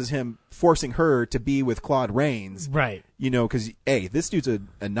premise is him forcing her to be with Claude Rains, right? Because this dude's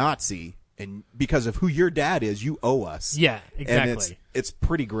a Nazi, and because of who your dad is, you owe us. Yeah, exactly. And it's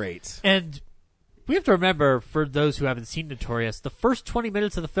pretty great. And we have to remember, for those who haven't seen Notorious, the first 20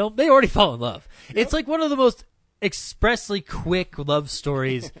 minutes of the film, they already fall in love. Yep. It's like one of the most expressly quick love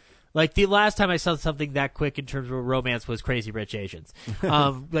stories. Like, the last time I saw something that quick in terms of romance was Crazy Rich Asians.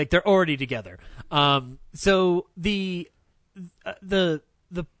 Like, they're already together. So the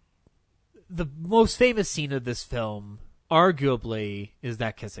most famous scene of this film, arguably, is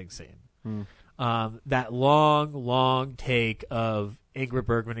that kissing scene. That long take of Ingrid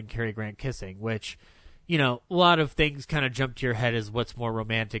Bergman and Cary Grant kissing, which, a lot of things kind of jump to your head as what's more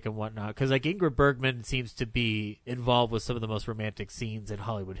romantic and whatnot. Because, like, Ingrid Bergman seems to be involved with some of the most romantic scenes in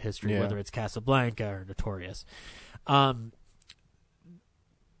Hollywood history, whether it's Casablanca or Notorious.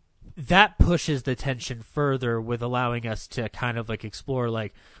 That pushes the tension further with allowing us to kind of, like, explore,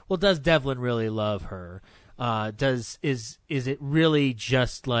 like, well, does Devlin really love her? Is it really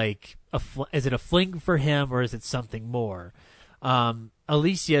just like is it a fling for him, or is it something more?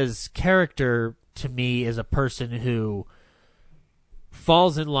 Alicia's character to me is a person who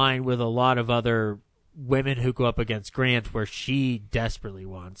falls in line with a lot of other women who go up against Grant, where she desperately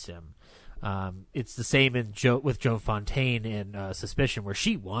wants him. It's the same with Joan Fontaine in Suspicion, where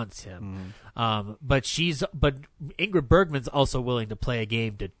she wants him. But Ingrid Bergman's also willing to play a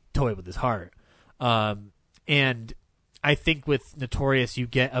game to toy with his heart. And I think with Notorious, you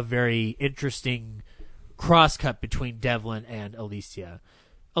get a very interesting cross-cut between Devlin and Alicia.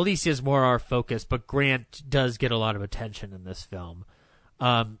 Alicia's more our focus, but Grant does get a lot of attention in this film.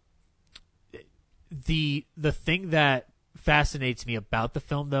 The thing that fascinates me about the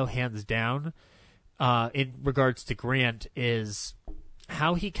film, though, hands down, in regards to Grant, is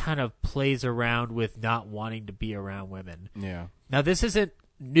how he kind of plays around with not wanting to be around women. Yeah. Now, this isn't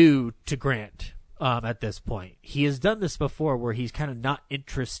new to Grant. At this point, he has done this before, where he's kind of not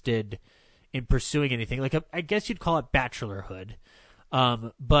interested in pursuing anything. Like, I guess you'd call it bachelorhood.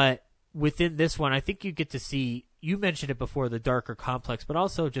 But within this one, I think you get to see, you mentioned it before, the darker complex, but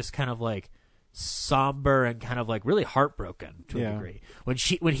also just kind of like somber and kind of like really heartbroken to a degree.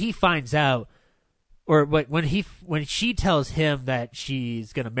 When he finds out, or when she tells him that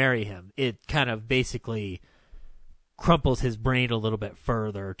she's going to marry him, it kind of basically crumples his brain a little bit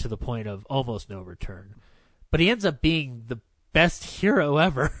further to the point of almost no return. But he ends up being the best hero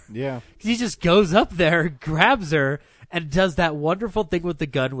ever. Yeah. Because he just goes up there, grabs her, and does that wonderful thing with the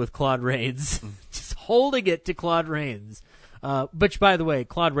gun with Claude Rains. Just holding it to Claude Rains. Which, by the way,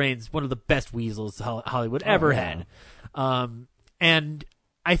 Claude Rains, one of the best weasels Hollywood ever had. And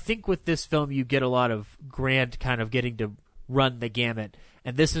I think with this film, you get a lot of Grant kind of getting to run the gamut.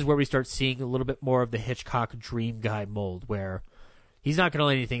 And this is where we start seeing a little bit more of the Hitchcock dream guy mold, where he's not going to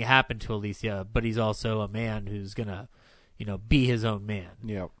let anything happen to Alicia, but he's also a man who's going to, be his own man.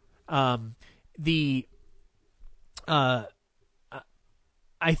 Yep. I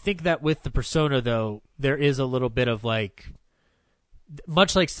think that with the persona, though, there is a little bit of like,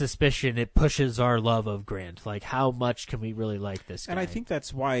 much like Suspicion, it pushes our love of Grant. Like, how much can we really like this guy? And I think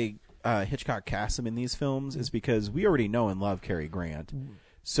that's why Hitchcock casts him in these films, is because we already know and love Cary Grant.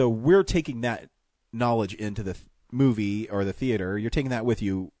 So we're taking that knowledge into the movie or the theater. You're taking that with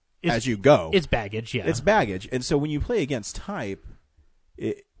you as you go. It's baggage, yeah. It's baggage. And so when you play against type,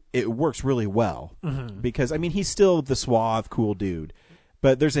 it works really well. Because, I mean, he's still the suave, cool dude.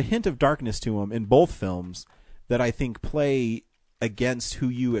 But there's a hint of darkness to him in both films that I think play against who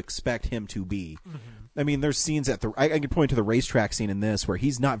you expect him to be. I mean, there's scenes at I can point to the racetrack scene in this where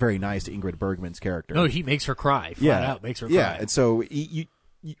he's not very nice to Ingrid Bergman's character. No, he makes her cry. Flat out makes her cry. Yeah, and so you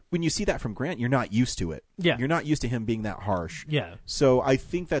when you see that from Grant, you're not used to it. Yeah. You're not used to him being that harsh. Yeah. So I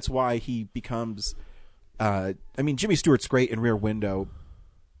think that's why he becomes I mean, Jimmy Stewart's great in Rear Window,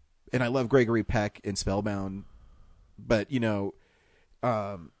 and I love Gregory Peck in Spellbound, but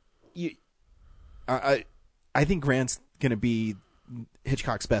I think Grant's going to be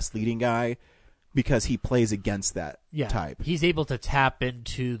Hitchcock's best leading guy because he plays against that type. He's able to tap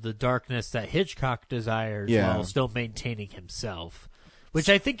into the darkness that Hitchcock desires while still maintaining himself, which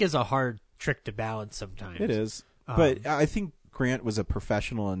I think is a hard trick to balance sometimes. It is. But I think Grant was a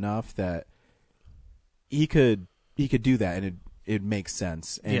professional enough that he could do that, and it makes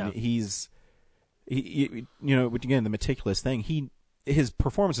sense. And he's again, the meticulous thing. His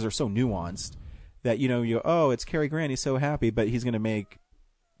performances are so nuanced that you go, oh, it's Cary Grant. He's so happy, but he's going to make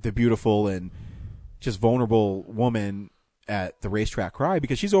the beautiful and just vulnerable woman at the racetrack cry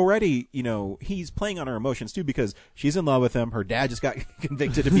because she's already, he's playing on her emotions too because she's in love with him. Her dad just got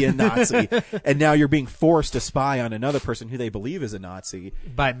convicted to be a Nazi, and now you're being forced to spy on another person who they believe is a Nazi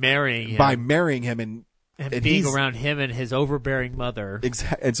by marrying him and being around him and his overbearing mother.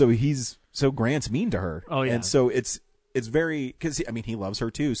 Exactly, and so Grant's mean to her. Oh yeah, and so it's very because he loves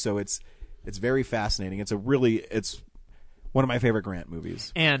her too. So it's very fascinating. It's one of my favorite Grant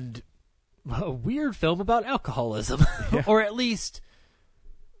movies. And a weird film about alcoholism, or at least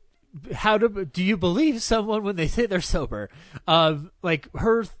do you believe someone when they say they're sober? Like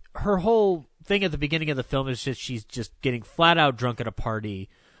her whole thing at the beginning of the film is just she's just getting flat out drunk at a party,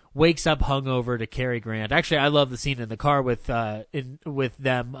 wakes up hungover to Cary Grant. Actually, I love the scene in the car with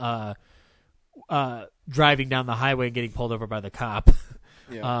them driving down the highway and getting pulled over by the cop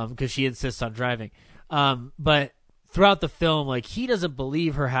because she insists on driving. But throughout the film, like, he doesn't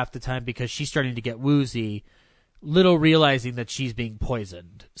believe her half the time because she's starting to get woozy, little realizing that she's being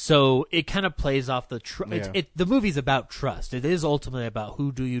poisoned. So it kind of plays off the the movie's about trust. It is ultimately about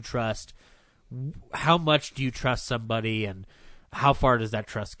who do you trust, how much do you trust somebody, and how far does that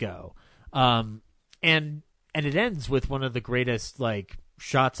trust go. And it ends with one of the greatest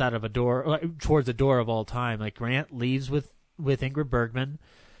shots out of a door towards a door of all time. Like, Grant leaves with Ingrid Bergman.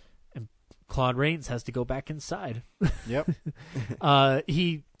 Claude Rains has to go back inside. Yep.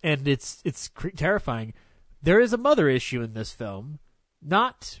 It's terrifying. There is a mother issue in this film,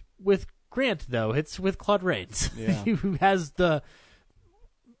 not with Grant though. It's with Claude Rains, who has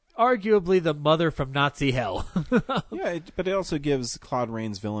arguably the mother from Nazi hell. But it also gives Claude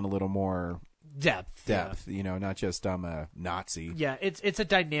Rains' villain a little more depth. Not just I'm a Nazi. Yeah, it's a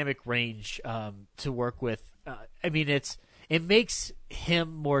dynamic range to work with. It makes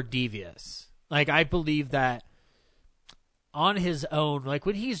him more devious. Like, I believe that on his own, like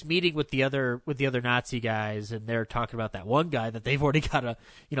when he's meeting with the other Nazi guys and they're talking about that one guy that they've already got to,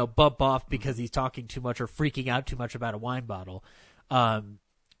 bump off because he's talking too much or freaking out too much about a wine bottle.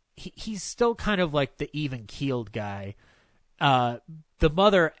 He's still kind of like the even-keeled guy. The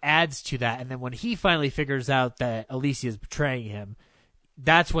mother adds to that, and then when he finally figures out that Alicia is betraying him,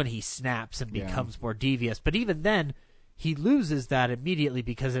 that's when he snaps and becomes more devious. But even then, he loses that immediately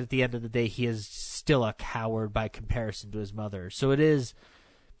because at the end of the day, he is still a coward by comparison to his mother. So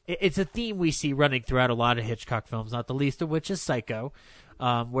it's a theme we see running throughout a lot of Hitchcock films, not the least of which is Psycho,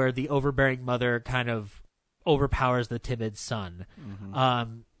 where the overbearing mother kind of overpowers the timid son.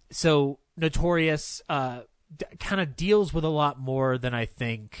 Mm-hmm. So Notorious kind of deals with a lot more than I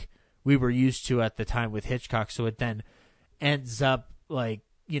think we were used to at the time with Hitchcock. So it then ends up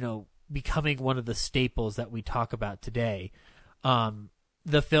becoming one of the staples that we talk about today.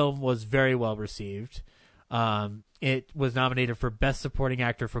 The film was very well received. It was nominated for Best Supporting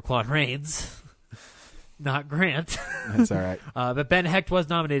Actor for Claude Rains, not Grant. That's all right. But Ben Hecht was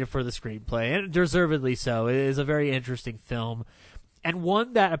nominated for the screenplay, and deservedly so. It is a very interesting film, and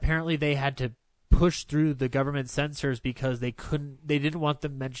one that apparently they had to push through the government censors because they didn't want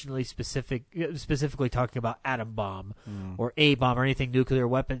them specifically talking about atom bomb or A bomb or anything nuclear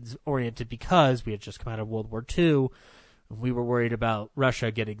weapons oriented because we had just come out of World War II and we were worried about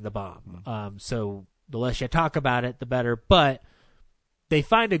Russia getting the bomb. So the less you talk about it, the better. But they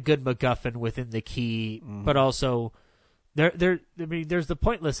find a good MacGuffin within the key, but also there's the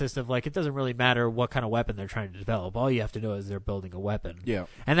pointlessness of it doesn't really matter what kind of weapon they're trying to develop. All you have to know is they're building a weapon. Yeah.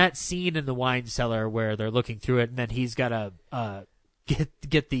 And that scene in the wine cellar where they're looking through it and then he's got to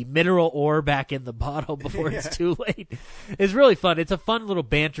get the mineral ore back in the bottle before it's too late is really fun. It's a fun little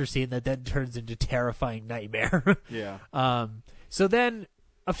banter scene that then turns into terrifying nightmare. Yeah. So then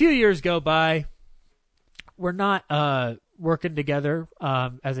a few years go by. We're not working together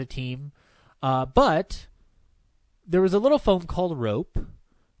as a team, but there was a little film called Rope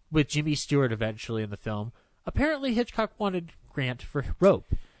with Jimmy Stewart eventually in the film. Apparently Hitchcock wanted Grant for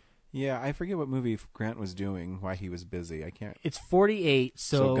Rope. Yeah, I forget what movie Grant was doing, why he was busy. I can't. It's 48,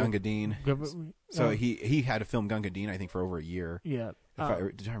 so Gunga Din. So he had to film Gunga Din, I think, for over a year. Yeah.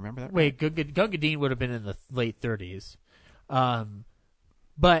 Did I remember that? Wait, Gunga Din would have been in the late 30s.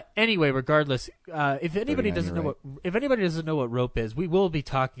 But anyway, regardless, if anybody doesn't know what Rope is, we will be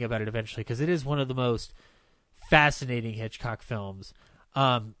talking about it eventually because it is one of the most fascinating Hitchcock films.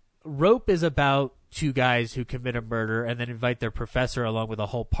 Rope is about two guys who commit a murder and then invite their professor along with a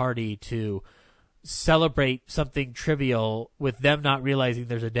whole party to celebrate something trivial with them not realizing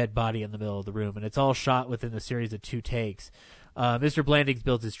there's a dead body in the middle of the room. And it's all shot within a series of 2 takes. Mr. Blandings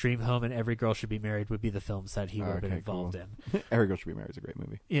Builds His Dream Home and Every Girl Should Be Married would be the films that he would have been involved in. Every Girl Should Be Married is a great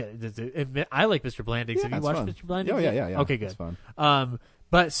movie. Yeah, I like Mr. Blandings. Yeah, have you watched fun. Mr. Blandings? Oh, yeah. Okay, good. It's fun.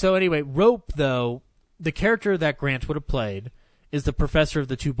 But so anyway, Rope, though, the character that Grant would have played is the professor of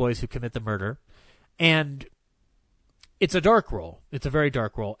the 2 boys who commit the murder. And it's a dark role. It's a very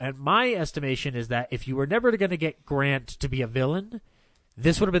dark role. And my estimation is that if you were never going to get Grant to be a villain,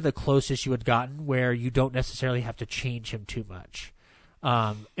 this would have been the closest you had gotten where you don't necessarily have to change him too much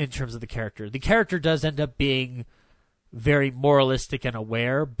in terms of the character. The character does end up being very moralistic and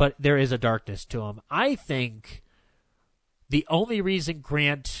aware, but there is a darkness to him. I think the only reason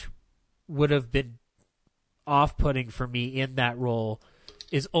Grant would have been off-putting for me in that role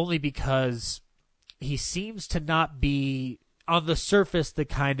is only because he seems to not be, on the surface, the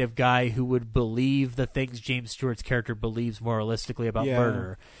kind of guy who would believe the things James Stewart's character believes moralistically about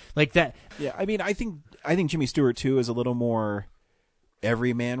murder. Like that. Yeah, I mean, I think Jimmy Stewart, too, is a little more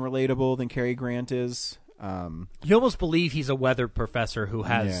everyman relatable than Cary Grant is. You almost believe he's a weathered professor who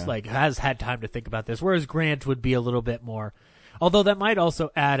has had time to think about this, whereas Grant would be a little bit more. Although that might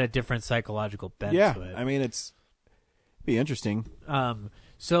also add a different psychological bent to it. I mean, it'd be interesting.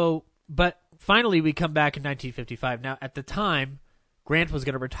 But finally, we come back in 1955. Now, at the time, Grant was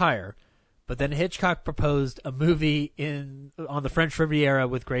going to retire, but then Hitchcock proposed a movie on the French Riviera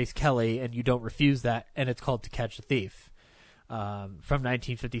with Grace Kelly, and you don't refuse that, and it's called To Catch a Thief. From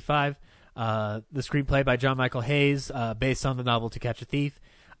 1955, the screenplay by John Michael Hayes, based on the novel To Catch a Thief.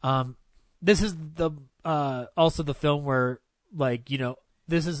 This is also the film where,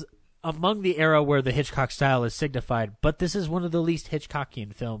 this is among the era where the Hitchcock style is signified, but this is one of the least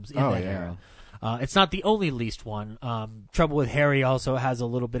Hitchcockian films in that era. It's not the only least one. Trouble with Harry also has a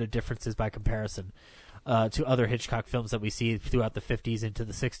little bit of differences by comparison to other Hitchcock films that we see throughout the 50s into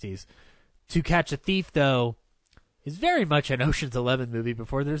the 60s. To Catch a Thief, though, is very much an Ocean's 11 movie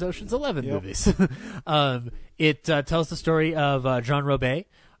before there's Ocean's 11 movies. It tells the story of Jean Robey,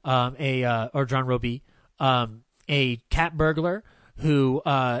 Jean Roby, a cat burglar who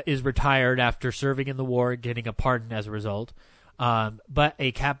is retired after serving in the war and getting a pardon as a result. But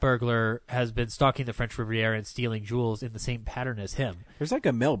a cat burglar has been stalking the French Riviera and stealing jewels in the same pattern as him. There's like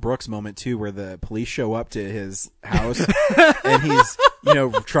a Mel Brooks moment, too, where the police show up to his house and he's,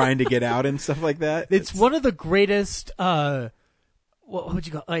 trying to get out and stuff like that. It's one of the greatest, what would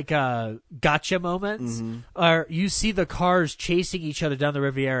you call gotcha moments? Or you see the cars chasing each other down the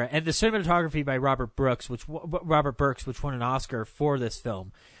Riviera, and the cinematography by Robert Burks, which won an Oscar for this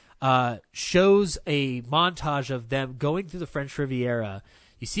film, shows a montage of them going through the French Riviera.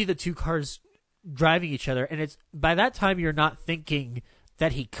 You see the 2 cars driving each other, and it's by that time you're not thinking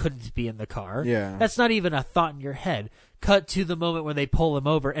that he couldn't be in the car. Yeah. That's not even a thought in your head. Cut to the moment when they pull him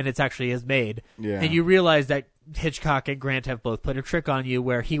over, and it's actually his maid. Yeah. And you realize that Hitchcock and Grant have both played a trick on you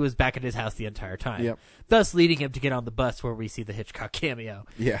where he was back at his house the entire time. Yep. Thus leading him to get on the bus where we see the Hitchcock cameo.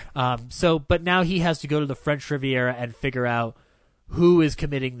 Yeah. But now he has to go to the French Riviera and figure out who is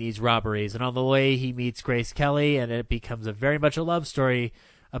committing these robberies. And on the way, he meets Grace Kelly, and it becomes very much a love story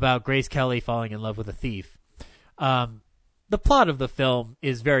about Grace Kelly falling in love with a thief. The plot of the film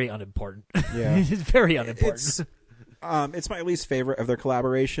is very unimportant. Yeah. It's very unimportant. It's my least favorite of their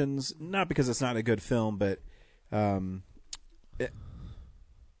collaborations, not because it's not a good film, but I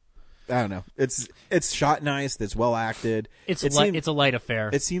don't know. It's shot nice. It's well acted. It's a light affair.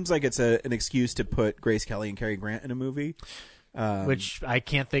 It seems like it's an excuse to put Grace Kelly and Cary Grant in a movie, which I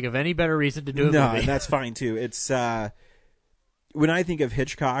can't think of any better reason to do a no, movie. And that's fine too. It's when I think of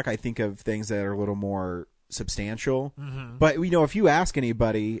Hitchcock, I think of things that are a little more substantial. Mm-hmm. But if you ask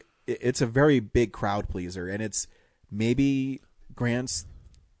anybody, it's a very big crowd pleaser, and it's maybe Grant's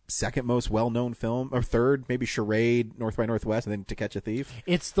second most well-known film, or third, maybe Charade, North by Northwest, and then To Catch a Thief.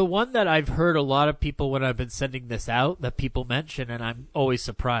 It's the one that I've heard a lot of people, when I've been sending this out, that people mention, and I'm always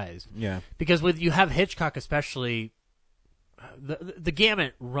surprised. Yeah. Because when you have Hitchcock especially, the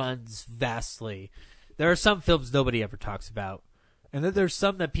gamut runs vastly. There are some films nobody ever talks about, and then there's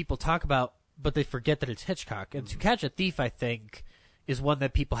some that people talk about, but they forget that it's Hitchcock. And To Catch a Thief, I think, is one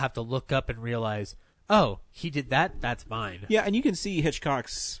that people have to look up and realize, oh, he did that. That's mine. Yeah, and you can see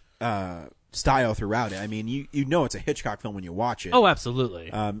Hitchcock's style throughout it. I mean, you know it's a Hitchcock film when you watch it. Oh, absolutely.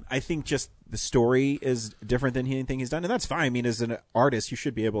 I think just the story is different than anything he's done, and that's fine. I mean, as an artist, you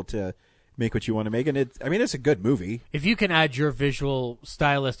should be able to make what you want to make, and it's a good movie. If you can add your visual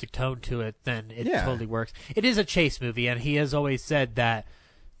stylistic tone to it, then it totally works. It is a chase movie, and he has always said that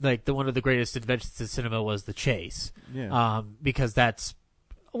like one of the greatest inventions in cinema was the chase. Yeah. Because that's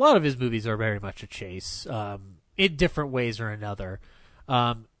a lot of his movies are very much a chase, in different ways or another.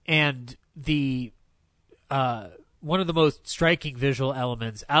 And the one of the most striking visual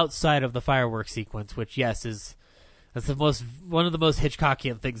elements outside of the fireworks sequence, which that's one of the most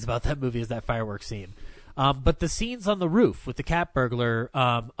Hitchcockian things about that movie is that fireworks scene. But the scenes on the roof with the cat burglar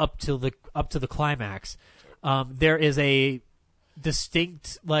up to the climax, there is a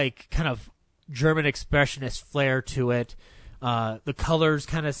distinct like kind of German expressionist flair to it. The colors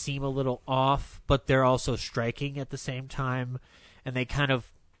kind of seem a little off, but they're also striking at the same time, and they kind of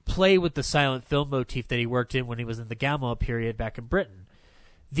play with the silent film motif that he worked in when he was in the Gaumont period back in Britain.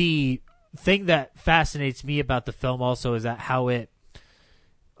 The thing that fascinates me about the film also is that how a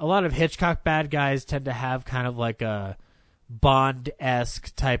lot of Hitchcock bad guys tend to have kind of like a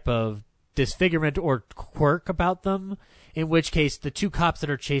Bond-esque type of disfigurement or quirk about them, in which case the two cops that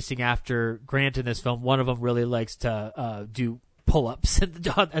are chasing after Grant in this film, one of them really likes to do pull-ups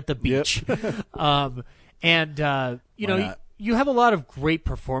at the beach. Yep. You have a lot of great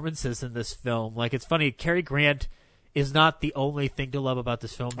performances in this film. Like, it's funny, Cary Grant is not the only thing to love about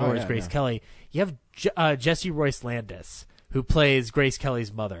this film, nor is Grace Kelly. You have Jesse Royce Landis, who plays Grace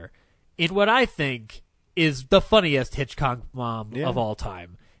Kelly's mother, in what I think is the funniest Hitchcock mom of all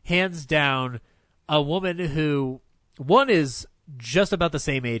time. Hands down, a woman who, one, is just about the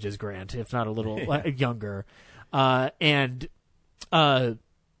same age as Grant, if not a little younger. But the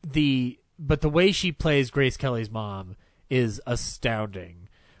way she plays Grace Kelly's mom is astounding.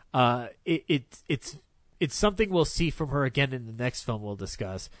 It's something we'll see from her again in the next film we'll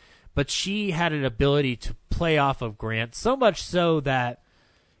discuss. But she had an ability to play off of Grant, so much so that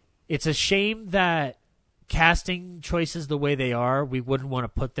it's a shame that casting choices the way they are, we wouldn't want to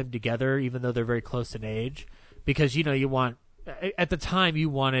put them together, even though they're very close in age. Because, you want, at the time you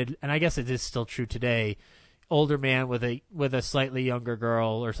wanted, and I guess it is still true today, older man with a slightly younger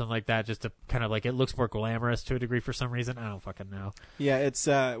girl or something like that, just to kind of like, it looks more glamorous to a degree for some reason. I don't fucking know. Yeah, it's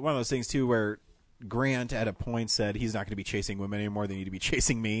one of those things too where Grant at a point said he's not going to be chasing women anymore, they need to be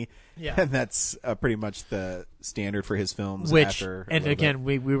chasing me. Yeah. And that's pretty much the standard for his films. And again,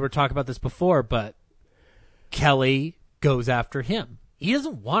 we were talking about this before, but Kelly goes after him. He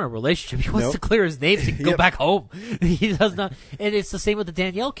doesn't want a relationship. He wants to clear his name so he can go back home. He does not. And it's the same with the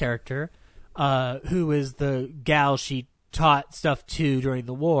Danielle character, who is the gal she taught stuff to during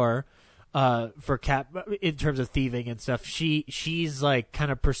the war, for Cap in terms of thieving and stuff. She's like kind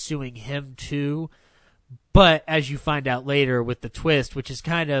of pursuing him too. But as you find out later with the twist, which is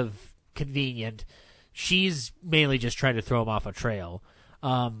kind of convenient, she's mainly just trying to throw him off a trail.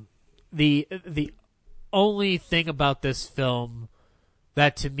 The only thing about this film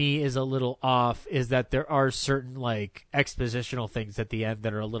that to me is a little off is that there are certain like expositional things at the end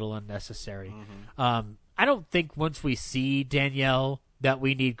that are a little unnecessary. Mm-hmm. I don't think once we see Danielle that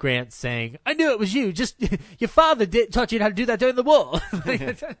we need Grant saying, "I knew it was you. Just your father taught you how to do that during the war."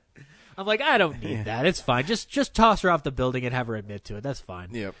 I'm like, I don't need that. It's fine. Just toss her off the building and have her admit to it. That's fine.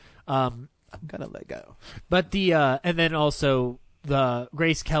 Yep. I'm gonna let go. But and then also the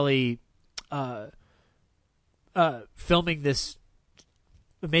Grace Kelly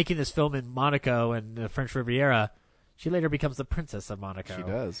making this film in Monaco and the French Riviera, she later becomes the Princess of Monaco. She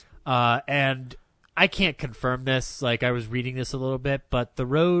does. And I can't confirm this. Like, I was reading this a little bit, but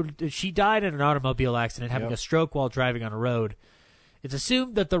she died in an automobile accident, having a stroke while driving on a road. It's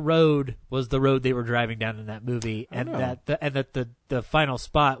assumed that the road was the road they were driving down in that movie, and that the final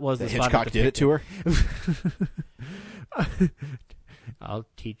spot was the spot Hitchcock did it to her. I'll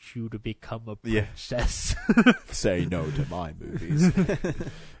teach you to become a princess. Say no to my movies.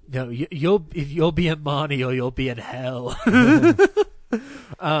 No, you'll be in Monty or you'll be in hell.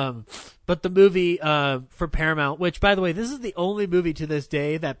 But the movie for Paramount, which, by the way, this is the only movie to this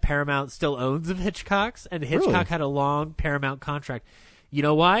day that Paramount still owns of Hitchcock's, and Hitchcock had a long Paramount contract. You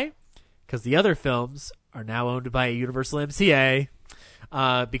know why? Because the other films are now owned by Universal MCA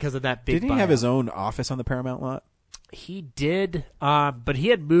because of that big Didn't he have his own office on the Paramount lot? He did, but he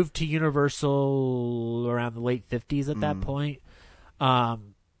had moved to Universal around the late 50s at that point.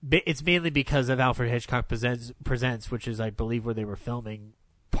 It's mainly because of Alfred Hitchcock Presents, which is, I believe, where they were filming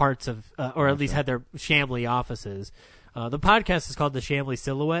parts of, or at least had their Chambly offices. The podcast is called The Shamley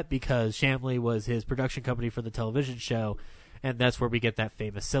Silhouette because Shamley was his production company for the television show, and that's where we get that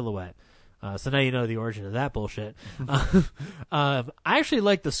famous silhouette. So now you know the origin of that bullshit. I actually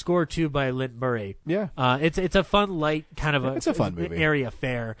like the score too by Lynn Murray. Yeah. It's a fun, light kind of it's a fun movie. Area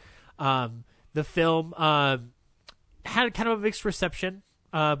fair. The film had kind of a mixed reception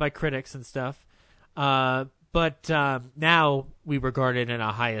by critics and stuff, but now we regard it in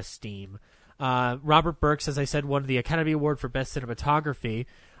a high esteem. Robert Burks, as I said, won the Academy Award for Best Cinematography,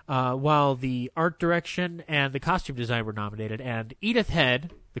 while the art direction and the costume design were nominated. And Edith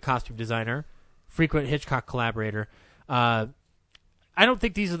Head, the costume designer, frequent Hitchcock collaborator, I don't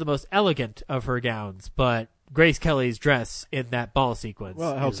think these are the most elegant of her gowns, but Grace Kelly's dress in that ball sequence.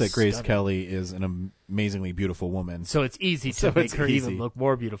 Well, it helps that Grace stunning. Kelly is an amazingly beautiful woman. So it's easy to make her even look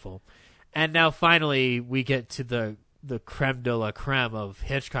more beautiful. And now finally we get to the creme de la creme of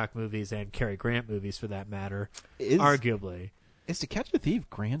Hitchcock movies and Cary Grant movies, for that matter. Arguably. Is To Catch a Thief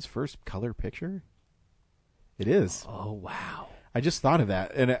Grant's first color picture? It is. Oh, wow. I just thought of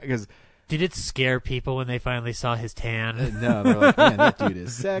that. And because did it scare people when they finally saw his tan? No, they're like, man, that dude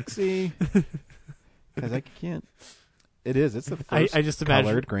is sexy. Because I can't. It is. It's the first I just imagine,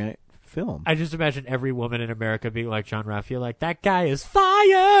 colored Grant film. I just imagine every woman in America being like John Raphael, like, that guy is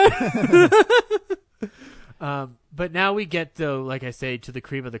fire! But now we get, though, like I say, to the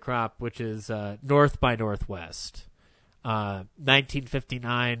cream of the crop, which is North by Northwest.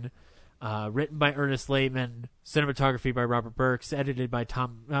 1959, written by Ernest Lehman, cinematography by Robert Burks, edited by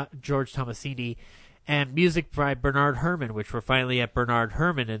George Tomasini, and music by Bernard Herrmann, which we're finally at Bernard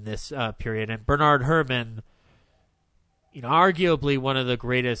Herrmann in this period. And Bernard Herrmann, arguably one of the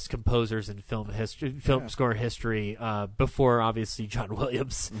greatest composers in film score history, before obviously John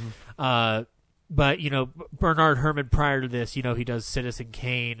Williams. Mm-hmm. But Bernard Herrmann prior to this, he does Citizen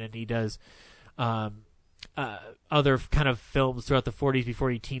Kane and he does other kind of films throughout the 40s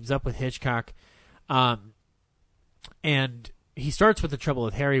before he teams up with Hitchcock. And he starts with The Trouble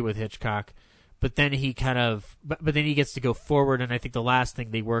with Harry with Hitchcock, but then he but then he gets to go forward, and I think the last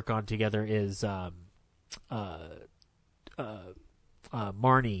thing they work on together is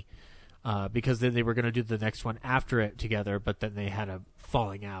Marnie, because then they were going to do the next one after it together, but then they had a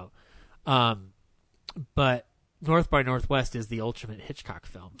falling out. But North by Northwest is the ultimate Hitchcock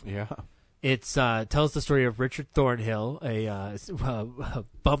film. Yeah. It tells the story of Richard Thornhill, a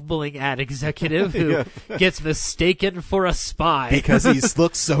bumbling ad executive who gets mistaken for a spy because he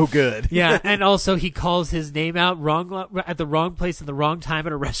looks so good. Yeah, and also he calls his name out at the wrong place at the wrong time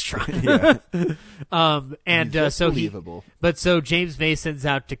at a restaurant. Yeah. So James Mason's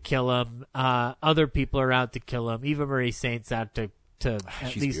out to kill him. Other people are out to kill him. Eva Marie Saint's out to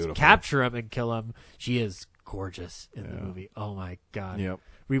at least beautiful. Capture him and kill him. She is gorgeous in the movie. Oh my god. Yep.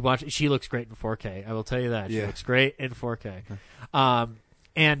 Rewatch. She looks great in 4K. I will tell you that. She looks great in 4K.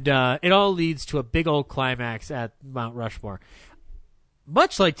 And it all leads to a big old climax at Mount Rushmore.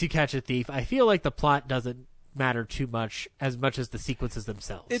 Much like To Catch a Thief, I feel like the plot doesn't matter too much as the sequences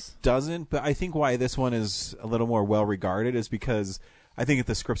themselves. It doesn't, but I think why this one is a little more well regarded is because I think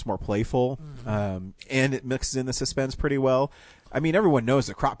the script's more playful, and it mixes in the suspense pretty well. I mean, everyone knows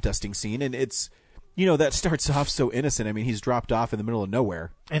the crop dusting scene, and it's, that starts off so innocent. I mean, he's dropped off in the middle of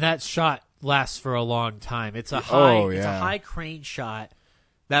nowhere. And that shot lasts for a long time. It's a high crane shot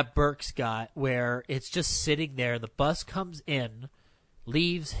that Burks got where it's just sitting there. The bus comes in,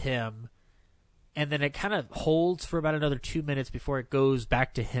 leaves him, and then it kind of holds for about another 2 minutes before it goes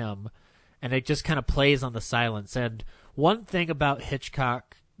back to him, and it just kind of plays on the silence. And one thing about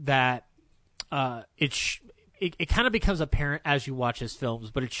Hitchcock that it kind of becomes apparent as you watch his films,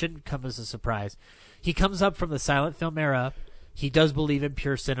 but it shouldn't come as a surprise. He comes up from the silent film era. He does believe in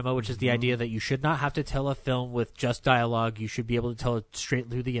pure cinema, which is the idea that you should not have to tell a film with just dialogue. You should be able to tell it straight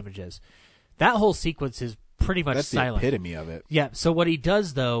through the images. That whole sequence is pretty much silent. That's the epitome of it. Yeah, so what he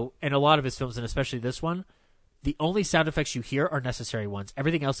does, though, in a lot of his films, and especially this one, the only sound effects you hear are necessary ones.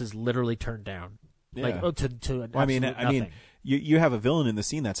 Everything else is literally turned down. Yeah. Like, to nothing. I mean, you have a villain in the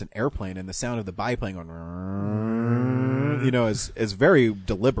scene that's an airplane, and the sound of the biplane going, is very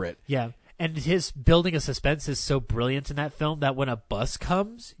deliberate. Yeah. And his building of suspense is so brilliant in that film that when a bus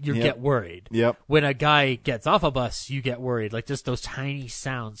comes, you get worried. Yep. When a guy gets off a bus, you get worried. Like, just those tiny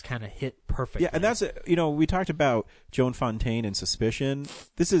sounds kind of hit perfectly. Yeah, and that's we talked about Joan Fontaine and Suspicion.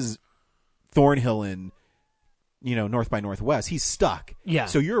 This is Thornhill in, North by Northwest. He's stuck. Yeah.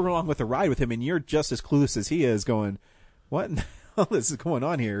 So you're along with the ride with him, and you're just as clueless as he is going, what all this is going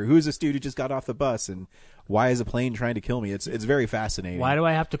on here? Who's this dude who just got off the bus, and why is a plane trying to kill me? It's very fascinating. Why do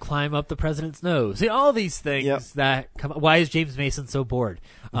I have to climb up the president's nose? See, all these things that come. Why is James Mason so bored?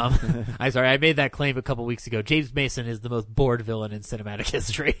 I'm sorry, I made that claim a couple weeks ago. James Mason is the most bored villain in cinematic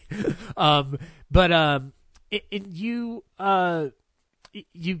history.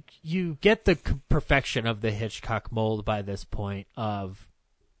 You get the perfection of the Hitchcock mold by this point of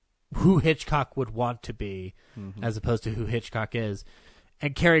who Hitchcock would want to be, as opposed to who Hitchcock is.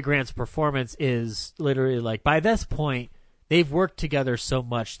 And Cary Grant's performance is literally like, by this point, they've worked together so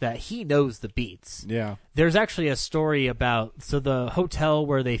much that he knows the beats. Yeah. There's actually a story about, the hotel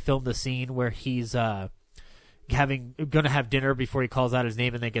where they filmed the scene where he's going to have dinner before he calls out his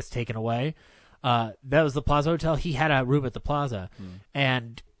name and then gets taken away. That was the Plaza Hotel. He had a room at the Plaza.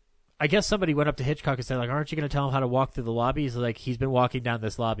 And I guess somebody went up to Hitchcock and said, like, aren't you going to tell him how to walk through the lobby? He's like, he's been walking down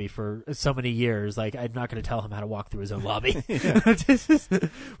this lobby for so many years. Like, I'm not going to tell him how to walk through his own lobby.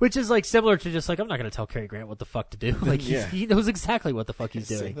 Which is, like, similar to just, like, I'm not going to tell Cary Grant what the fuck to do. Like, he knows exactly what the fuck he's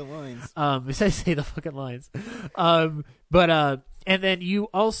doing. Say the lines. Say the fucking lines. And then you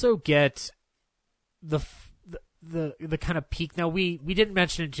also get the kind of peak. Now, we didn't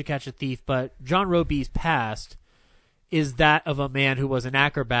mention it To Catch a Thief, but John Robey's past is that of a man who was an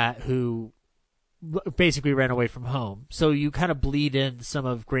acrobat who basically ran away from home. So you kind of bleed in some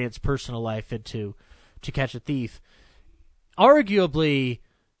of Grant's personal life into To Catch a Thief. Arguably,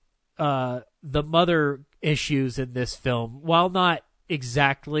 the mother issues in this film, while not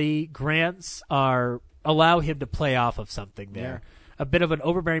exactly Grant's, allow him to play off of something there. Yeah. A bit of an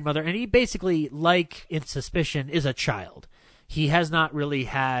overbearing mother. And he basically, like in Suspicion, is a child. He has not really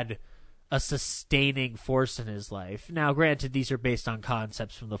had a sustaining force in his life. Now, granted, these are based on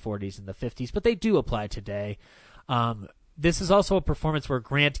concepts from the 40s and the 50s, but they do apply today. This is also a performance where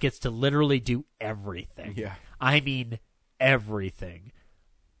Grant gets to literally do everything. Yeah. I mean, everything.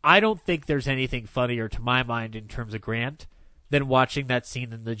 I don't think there's anything funnier to my mind in terms of Grant than watching that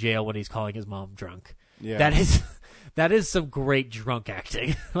scene in the jail when he's calling his mom drunk. Yeah. That is some great drunk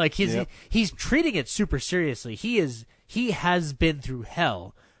acting. Like he's treating it super seriously. He has been through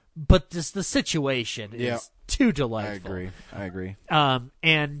hell. But just the situation is too delightful. I agree.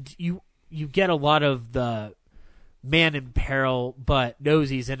 And you get a lot of the man in peril, but knows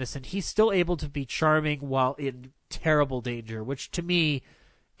he's innocent. He's still able to be charming while in terrible danger, which to me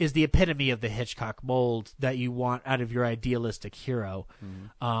is the epitome of the Hitchcock mold that you want out of your idealistic hero.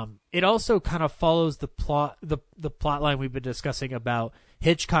 It also kind of follows the plot line we've been discussing about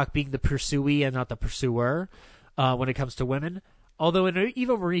Hitchcock being the pursuee and not the pursuer when it comes to women. Although in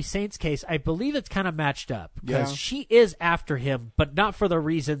Eva Marie Saint's case, I believe it's kind of matched up because she is after him, but not for the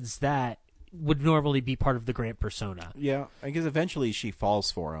reasons that would normally be part of the Grant persona. Yeah, I guess eventually she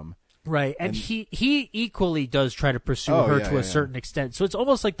falls for him. Right, and he equally does try to pursue her to a certain extent. So it's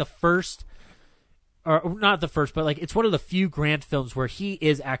almost like the first, or not the first, but like it's one of the few Grant films where he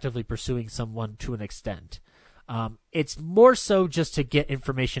is actively pursuing someone to an extent. It's more so just to get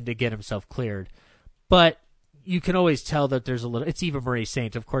information to get himself cleared, but you can always tell that there's a little. It's Eva Marie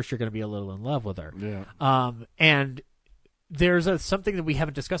Saint. Of course, you're going to be a little in love with her. Yeah. And there's something that we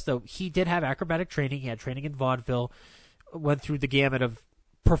haven't discussed though. He did have acrobatic training. He had training in vaudeville. Went through the gamut of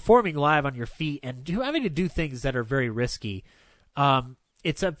performing live on your feet and having to do things that are very risky.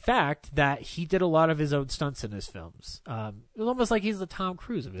 It's a fact that he did a lot of his own stunts in his films. It's almost like he's the Tom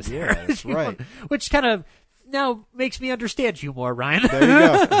Cruise of his era. That's right. Which kind of now makes me understand you more, Ryan. There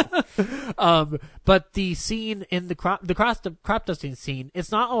you go. But the scene in the crop dusting scene,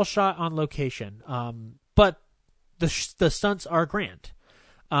 it's not all shot on location. But the stunts are Grant.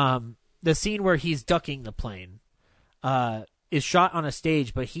 The scene where he's ducking the plane, is shot on a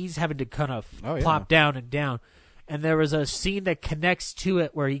stage, but he's having to kind of plop down and down. And there was a scene that connects to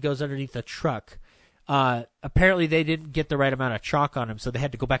it where he goes underneath a truck. Apparently they didn't get the right amount of chalk on him, so they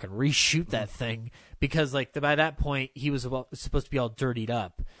had to go back and reshoot that thing because, like, by that point he was supposed to be all dirtied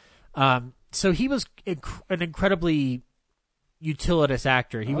up. So he was an incredibly utilitarian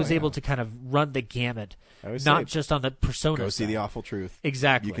actor. He was able to kind of run the gamut, not just on the persona. Go see The Awful Truth.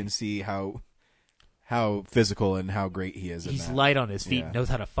 Exactly. You can see how physical and how great he is. He's light on his feet, knows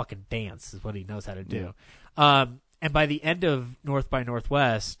how to fucking dance is what he knows how to do. And by the end of North by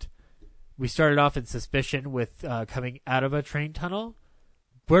Northwest, we started off in Suspicion with coming out of a train tunnel.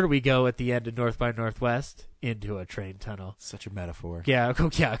 Where do we go at the end of North by Northwest? Into a train tunnel. Such a metaphor. Yeah,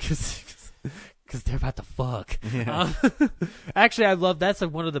 because they're about to fuck. Yeah. Actually, I love that's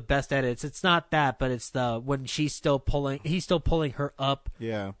one of the best edits. It's not that, but it's when he's still pulling her up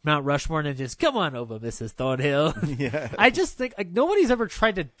Mount Rushmore and just come on over, Mrs. Thornhill. Yeah. I just think like nobody's ever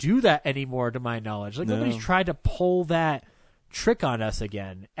tried to do that anymore, to my knowledge. Like nobody's tried to pull that trick on us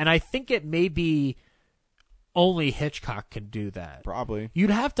again. And I think it may be only Hitchcock can do that. Probably. You'd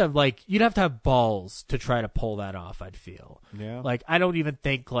have to have balls to try to pull that off, I'd feel. Yeah. Like, I don't even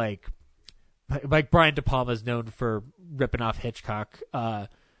think like Brian De Palma is known for ripping off Hitchcock. Or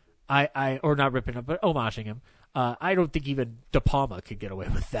not ripping him, but homaging him. I don't think even De Palma could get away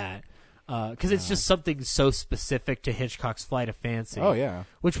with that. Because it's just something so specific to Hitchcock's Flight of Fancy. Oh, yeah.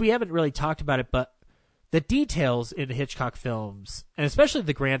 Which we haven't really talked about it, but the details in Hitchcock films, and especially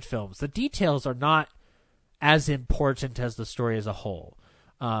the Grant films, the details are not as important as the story as a whole.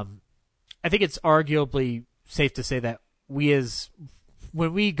 I think it's arguably safe to say that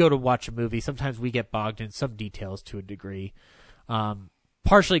when we go to watch a movie, sometimes we get bogged in some details to a degree.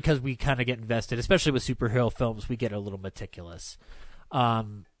 Partially because we kind of get invested, especially with superhero films, we get a little meticulous.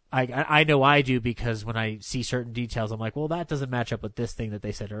 I know I do, because when I see certain details, I'm like, well, that doesn't match up with this thing that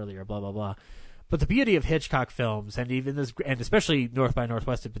they said earlier, blah, blah, blah. But the beauty of Hitchcock films, and especially North by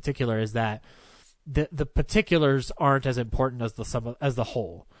Northwest in particular, is that the particulars aren't as important as the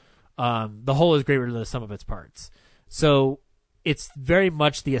whole. The whole is greater than the sum of its parts. So it's very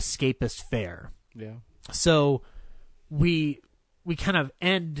much the escapist fare. Yeah. So we kind of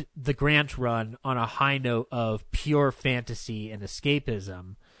end the Grant run on a high note of pure fantasy and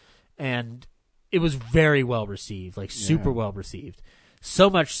escapism, and it was very well received, like super well received.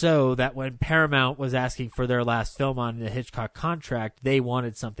 So much so that when Paramount was asking for their last film on the Hitchcock contract, they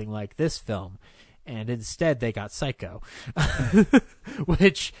wanted something like this film, and instead they got Psycho.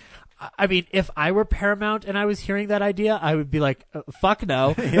 Which, I mean, if I were Paramount and I was hearing that idea, I would be like, fuck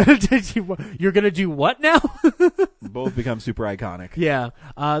no. You're going to do what now? Both become super iconic. Yeah.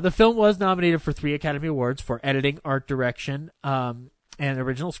 The film was nominated for 3 Academy Awards for editing, art direction, and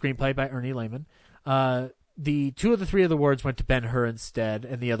original screenplay by Ernie Lehman. The 2 of the 3 of the awards went to Ben-Hur instead,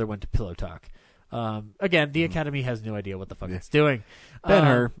 and the other went to Pillow Talk. Again, the Academy has no idea what the fuck it's doing.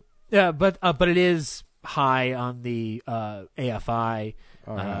 Ben-Hur. Yeah, but it is high on the AFI.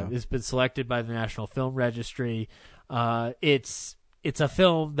 It's been selected by the National Film Registry. It's a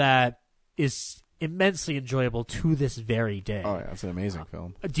film that is immensely enjoyable to this very day. Oh yeah, it's an amazing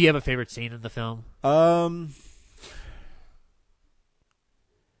film. Do you have a favorite scene in the film? Man,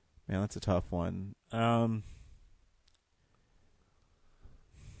 that's a tough one. I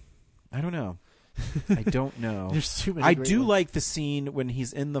don't know. I don't know. There's too many. I great do ones. like the scene when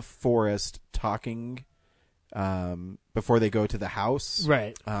he's in the forest talking before they go to the house.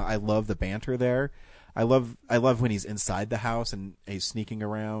 Right. I love the banter there. I love when he's inside the house and he's sneaking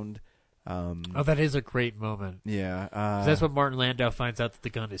around. That is a great moment. Yeah. 'Cause that's when Martin Landau finds out that the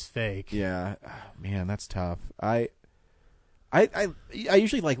gun is fake. Yeah. Man, that's tough. I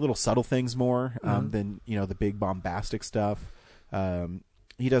usually like little subtle things more than the big bombastic stuff.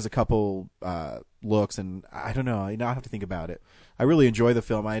 He does a couple looks, and I don't know. I now have to think about it. I really enjoy the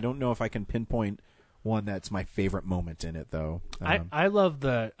film. I don't know if I can pinpoint one that's my favorite moment in it, though. I love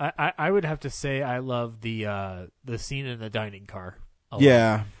the. I would have to say I love the scene in the dining car. A lot.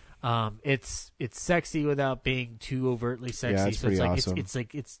 Yeah. It's sexy without being too overtly sexy. Yeah, it's so it's pretty like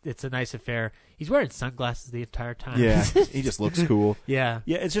awesome. it's a nice affair. He's wearing sunglasses the entire time. Yeah, he just looks cool. Yeah.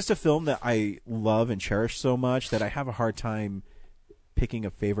 Yeah, it's just a film that I love and cherish so much that I have a hard time picking a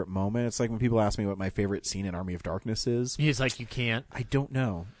favorite moment. It's like when people ask me what my favorite scene in Army of Darkness is. He's like, you can't. I don't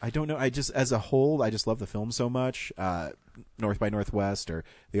know. I just, as a whole, I just love the film so much. North by Northwest or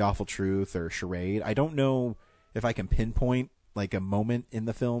The Awful Truth or Charade. I don't know if I can pinpoint like a moment in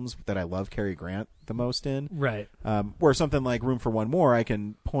the films that I love Cary Grant the most in. Right. Where something like Room for One More, I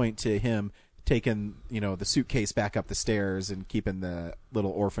can point to him taking, the suitcase back up the stairs and keeping the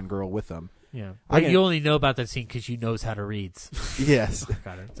little orphan girl with him. Yeah. But you only know about that scene because you knows how to read. Yes.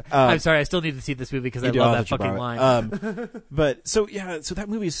 I'm sorry. I still need to see this movie because I love that fucking line. But so that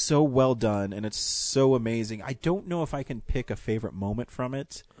movie is so well done and it's so amazing. I don't know if I can pick a favorite moment from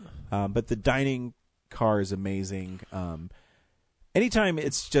it. But the dining car is amazing. Anytime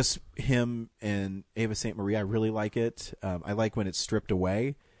it's just him and Ava St. Marie, I really like it. I like when it's stripped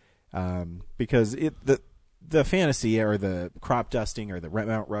away because the fantasy or the crop dusting or the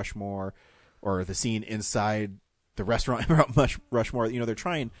Mount Rushmore or the scene inside the restaurant Mount Rushmore,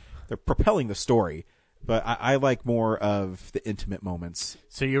 they're propelling the story. But I like more of the intimate moments.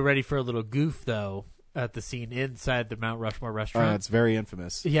 So you're ready for a little goof, though, at the scene inside the Mount Rushmore restaurant? It's very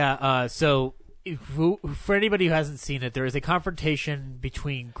infamous. Yeah, so for anybody who hasn't seen it, there is a confrontation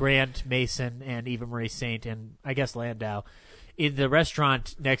between Grant, Mason, and Eva Marie Saint, and I guess Landau, in the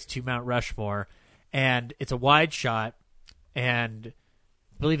restaurant next to Mount Rushmore. And it's a wide shot, and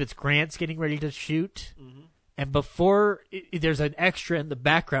I believe it's Grant's getting ready to shoot. Mm-hmm. And before, there's an extra in the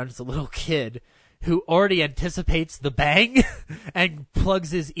background. It's a little kid who already anticipates the bang and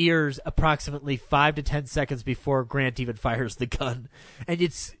plugs his ears approximately 5 to 10 seconds before Grant even fires the gun. And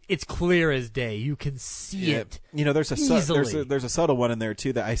it's clear as day. You can see it. You know, there's easily. there's a subtle one in there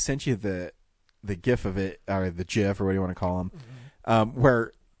too that I sent you the GIF of it, or the GIF, or what do you want to call them,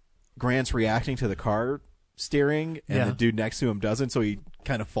 where Grant's reacting to the car steering, and the dude next to him doesn't, so he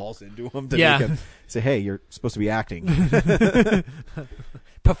kind of falls into him to make him say, "Hey, you're supposed to be acting."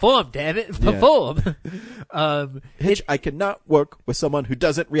 Perform, damn it, perform. I cannot work with someone who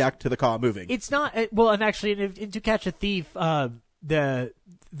doesn't react to the car moving. It's not well, and actually, in To Catch a Thief,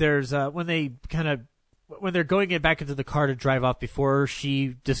 there's when they're going back into the car to drive off before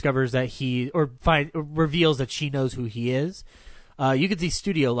she discovers that reveals that she knows who he is. You can see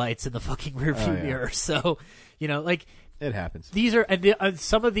studio lights in the fucking rearview mirror. So, you know, like, it happens. These are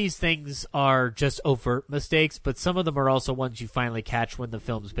some of these things are just overt mistakes, but some of them are also ones you finally catch when the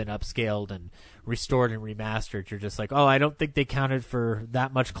film's been upscaled and restored and remastered. You're just like, oh, I don't think they counted for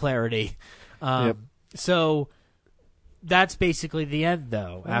that much clarity. So that's basically the end,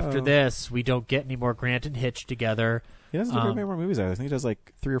 though. After this, we don't get any more Grant and Hitch together. He doesn't do very many more movies. I think he does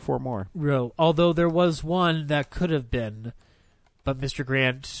like 3 or 4 more. Although there was one that could have been. But Mr.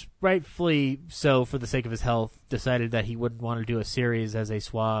 Grant, rightfully so for the sake of his health, decided that he wouldn't want to do a series as a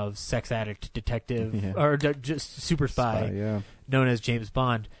suave sex addict detective or just super spy known as James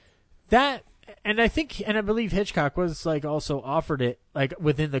Bond. That, and I believe Hitchcock was like also offered it like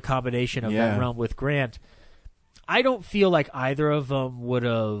within the combination of that realm with Grant. I don't feel like either of them would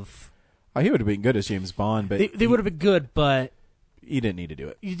have. He would have been good as James Bond, but they would have been good, but you didn't need to do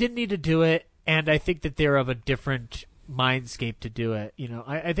it. You didn't need to do it, and I think that they're of a different mindscape to do it. You know,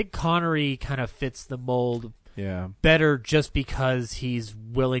 I think Connery kind of fits the mold better just because he's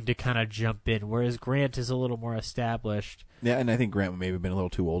willing to kind of jump in, whereas Grant is a little more established. Yeah, and I think Grant may have been a little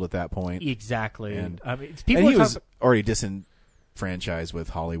too old at that point. Exactly. And, I mean, he was already disenfranchised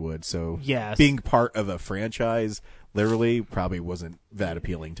with Hollywood, so being part of a franchise literally probably wasn't that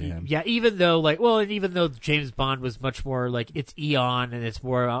appealing to him. Yeah, even though James Bond was much more like it's Eon and it's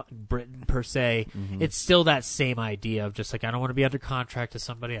more out in Britain per se, it's still that same idea of just like, I don't want to be under contract to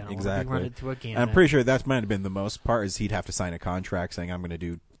somebody. I don't want to be run into a game. I'm pretty sure that might have been the most part, is he'd have to sign a contract saying, I'm going to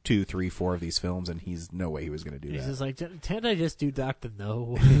do 2, 3, 4 of these films, and he's no way he was going to do that. He's just like, can't I just do Dr.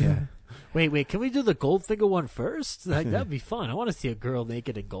 No? Yeah. Wait, can we do the Goldfinger one first? Like, that'd be fun. I want to see a girl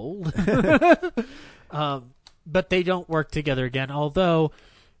naked in gold. But they don't work together again, although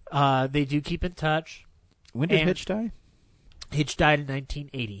they do keep in touch. When did Hitch die? Hitch died in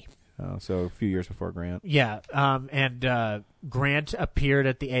 1980. Oh, so a few years before Grant. Yeah, and Grant appeared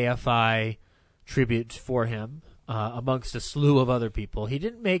at the AFI tribute for him, amongst a slew of other people. He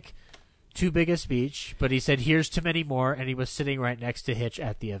didn't make too big a speech, but he said, here's to many more, and he was sitting right next to Hitch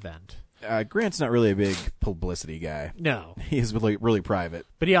at the event. Grant's not really a big publicity guy. No. He is really, really private.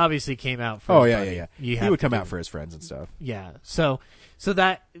 But he obviously came out for his buddy. He would come out for his friends and stuff. Yeah. So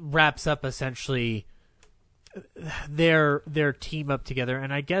that wraps up essentially their team up together.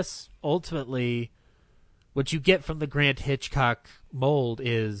 And I guess ultimately what you get from the Grant Hitchcock mold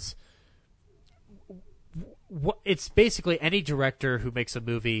is it's basically any director who makes a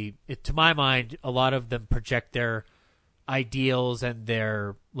movie. To my mind, a lot of them project their ideals and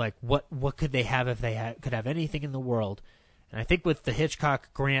their like what could they have if they could have anything in the world. And I think with the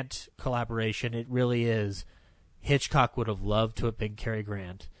Hitchcock Grant collaboration, it really is Hitchcock would have loved to have been Cary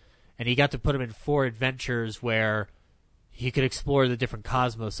Grant, and he got to put him in 4 adventures where he could explore the different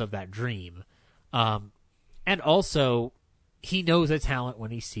cosmos of that dream. And also he knows a talent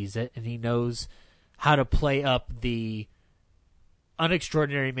when he sees it, and he knows how to play up the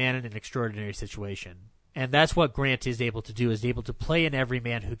unextraordinary man in an extraordinary situation. And that's what Grant is able to do, is able to play an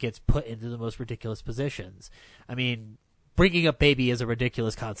everyman who gets put into the most ridiculous positions. I mean, bringing up baby is a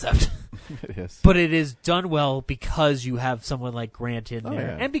ridiculous concept. It is. But it is done well because you have someone like Grant in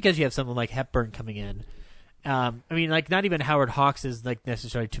there. And because you have someone like Hepburn coming in. I mean, like, not even Howard Hawks is like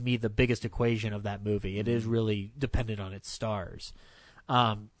necessarily, to me, the biggest equation of that movie. It is really dependent on its stars.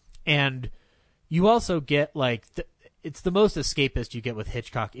 And you also get, like... It's the most escapist you get with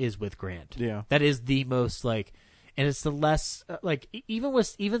Hitchcock is with Grant. Yeah. That is the most, like, and it's the less, like,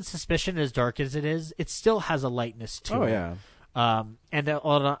 even Suspicion, as dark as it is, it still has a lightness to it. Oh, yeah. And a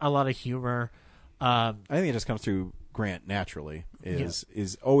lot of humor. I think it just comes through Grant naturally.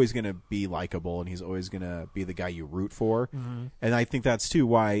 Is always going to be likable, and he's always going to be the guy you root for. Mm-hmm. And I think that's, too,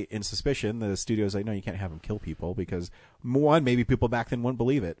 why in Suspicion, the studio's like, no, you can't have him kill people, because, one, maybe people back then wouldn't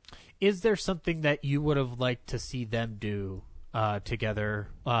believe it. Is there something that you would have liked to see them do together,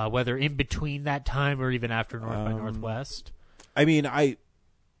 whether in between that time or even after North by Northwest? I mean,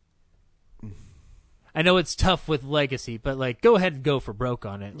 I know it's tough with Legacy, but like, go ahead and go for broke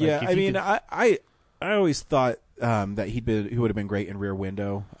on it. Like, Yeah, if I you mean, could- I always thought that he would have been great in Rear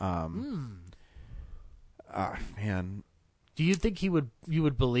Window. Man, do you think you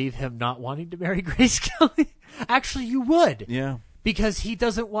would believe him not wanting to marry Grace Kelly? Actually, you would. yeah. Because he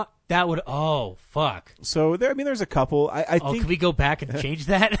doesn't want that would. Oh fuck! So there's a couple. I Oh, think. can we go back and change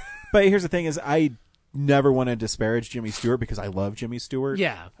that? But here's the thing: is I never want to disparage Jimmy Stewart because I love Jimmy Stewart.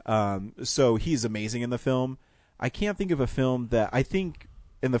 Yeah. So he's amazing in the film. I can't think of a film that I think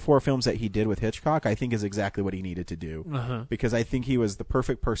in the 4 films that he did with Hitchcock, I think is exactly what he needed to do. Because I think he was the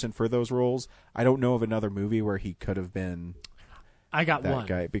perfect person for those roles. I don't know of another movie where he could have been I got that one.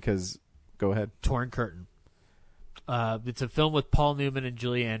 guy. Because go ahead. Torn Curtain. It's a film with Paul Newman and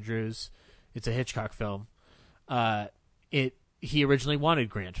Julie Andrews. It's a Hitchcock film. He originally wanted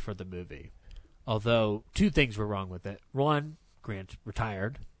Grant for the movie, although 2 things were wrong with it. One, Grant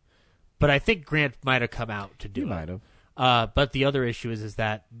retired, but I think Grant might have come out to do He it. might have. But the other issue is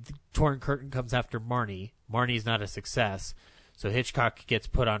that Torn Curtain comes after Marnie. Marnie's not a success, so Hitchcock gets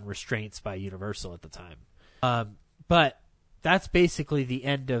put on restraints by Universal at the time. But that's basically the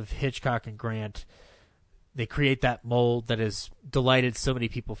end of Hitchcock and Grant. They create that mold that has delighted so many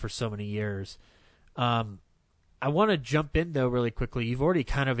people for so many years. I want to jump in, though, really quickly. You've already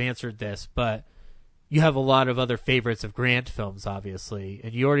kind of answered this, but you have a lot of other favorites of Grant films, obviously.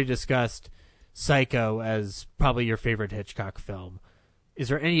 And you already discussed Psycho as probably your favorite Hitchcock film. Is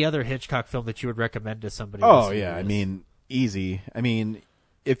there any other Hitchcock film that you would recommend to somebody? Oh, listening to yeah. I this? mean, easy. I mean,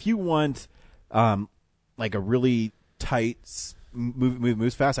 if you want like a really tight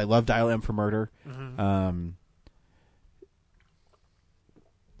moves fast, I love Dial M for Murder.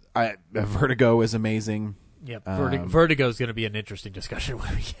 Vertigo is amazing. Yep. Vertigo is going to be an interesting discussion when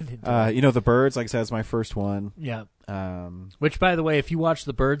we get into it. The Birds, like I said, is my first one. Yeah. Um, Which, by the way, if you watch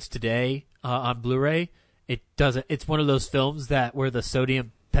The Birds today on Blu-ray, it doesn't. It's one of those films that where the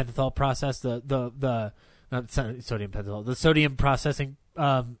sodium pentothal process, the sodium processing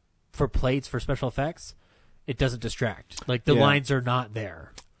for plates for special effects, it doesn't distract. Like the Yeah. lines are not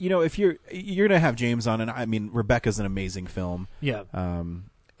there. if you're gonna have James on, and I mean Rebecca's an amazing film. Yeah.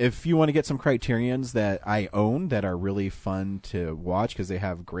 If you want to get some Criterions that I own that are really fun to watch because they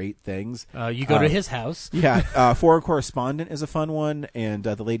have great things, You go to his house. yeah, Foreign Correspondent is a fun one, and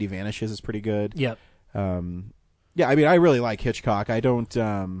The Lady Vanishes is pretty good. Yep. Yeah, I mean, I really like Hitchcock. I don't,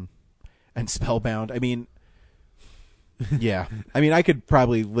 and Spellbound. I mean, yeah. I mean, I could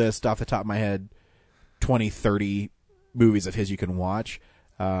probably list off the top of my head 20, 30 movies of his you can watch.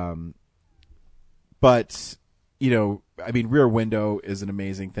 But, I mean, Rear Window is an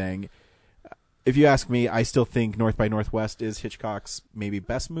amazing thing. If you ask me, I still think North by Northwest is Hitchcock's maybe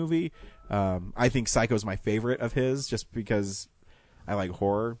best movie. I think Psycho's my favorite of his just because I like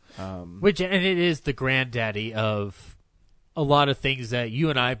horror. And it is the granddaddy of a lot of things that you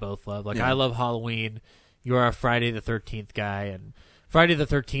and I both love. Like, Yeah. I love Halloween. You're a Friday the 13th guy, and Friday the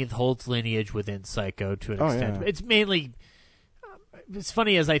 13th holds lineage within Psycho to an extent. yeah. It's mainly... It's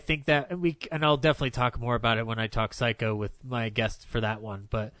funny as I think that, and I'll definitely talk more about it when I talk Psycho with my guest for that one,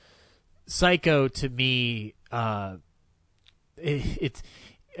 but Psycho, to me, it's...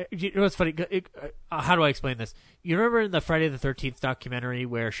 It's funny. How do I explain this? You remember in the Friday the 13th documentary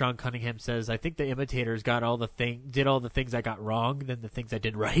where Sean Cunningham says, "I think the imitators did all the things I got wrong than the things I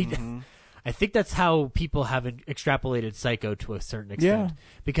did right." Mm-hmm. I think that's how people have extrapolated Psycho to a certain extent, Yeah.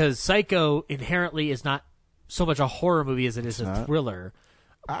 because Psycho inherently is not so much a horror movie as it is a not. thriller.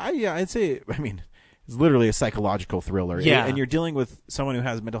 I'd say, I mean, it's literally a psychological thriller. Yeah. And you're dealing with someone who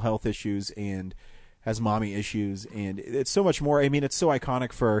has mental health issues and has mommy issues, and it's so much more. I mean, it's so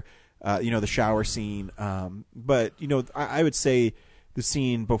iconic for, the shower scene. But, I would say the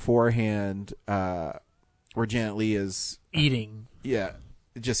scene beforehand where Janet Leigh is Eating. Yeah,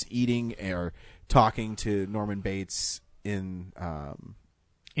 just eating or talking to Norman Bates in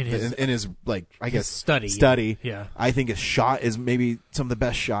his like I guess study. Yeah. I think his shot is maybe some of the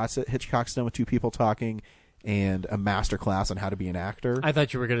best shots that Hitchcock's done with two people talking, and a master class on how to be an actor. I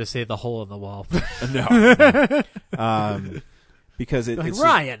thought you were going to say The Hole in the Wall. No. Because Like, it's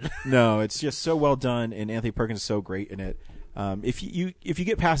Ryan. no, it's just so well done, and Anthony Perkins is so great in it. If you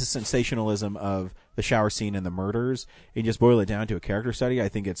get past the sensationalism of the shower scene and the murders and just boil it down to a character study, I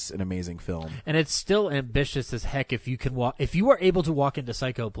think it's an amazing film. And it's still ambitious as heck. If you are able to walk into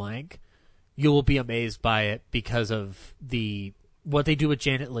Psycho blank, you will be amazed by it because of what they do with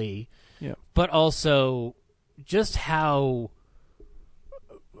Janet Leigh, Yeah. but also just how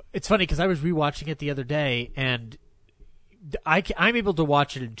it's funny because I was rewatching it the other day, and I'm able to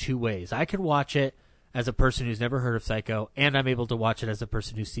watch it in two ways. I can watch it as a person who's never heard of Psycho, and I'm able to watch it as a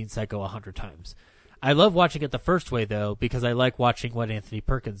person who's seen Psycho 100 times. I love watching it the first way, though, because I like watching what Anthony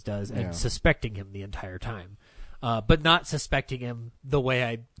Perkins does and suspecting him the entire time. But not suspecting him the way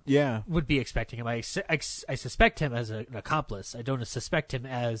I would be expecting him. I suspect him as an accomplice. I don't suspect him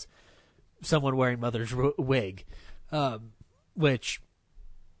as someone wearing mother's wig, which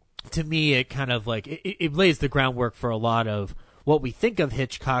to me it kind of like it lays the groundwork for a lot of what we think of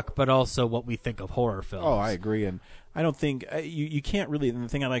Hitchcock, but also what we think of horror films. Oh, I agree, and I don't think you can't really. And the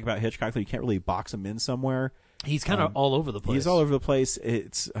thing I like about Hitchcock, you can't really box him in somewhere. He's kind of all over the place. He's all over the place.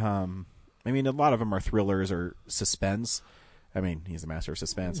 It's I mean, a lot of them are thrillers or suspense. I mean, he's a master of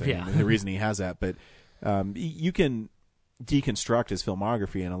suspense. I mean, the reason he has that, but you can deconstruct his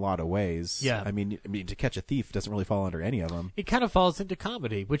filmography in a lot of ways. Yeah. I mean, To Catch a Thief doesn't really fall under any of them. It kind of falls into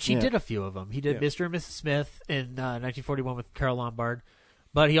comedy, which he did a few of them. He did Mr. and Mrs. Smith in 1941 with Carole Lombard,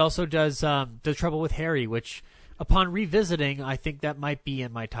 but he also does The Trouble with Harry, which, upon revisiting, I think that might be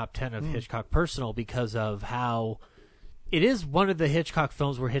in my top 10 of Hitchcock personal because of how it is one of the Hitchcock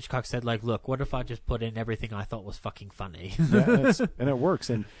films where Hitchcock said, like, look, what if I just put in everything I thought was fucking funny? And it works.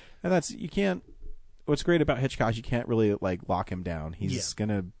 And that's, you can't, what's great about Hitchcock, you can't really, like, lock him down. He's going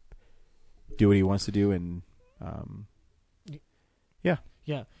to do what he wants to do. And,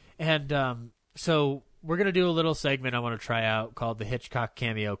 Yeah. And so we're going to do a little segment I want to try out called the Hitchcock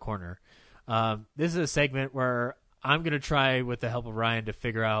Cameo Corner. This is a segment where I'm going to try, with the help of Ryan, to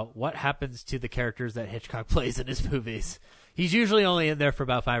figure out what happens to the characters that Hitchcock plays in his movies. He's usually only in there for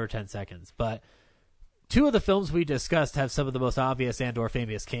about 5 or 10 seconds, but two of the films we discussed have some of the most obvious and or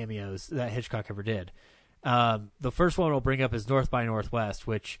famous cameos that Hitchcock ever did. The first one we'll bring up is North by Northwest,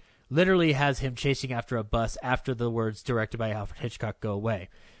 which literally has him chasing after a bus after the words directed by Alfred Hitchcock go away.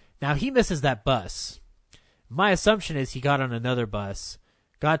 Now, he misses that bus. My assumption is he got on another bus,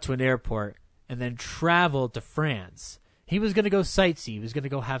 got to an airport, and then traveled to France. He was going to go sightsee. He was going to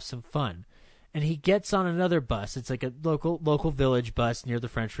go have some fun. And he gets on another bus. It's like a local village bus near the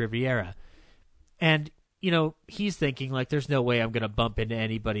French Riviera. And, you know, he's thinking, like, there's no way I'm going to bump into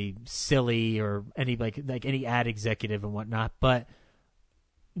anybody silly or any like any ad executive and whatnot. But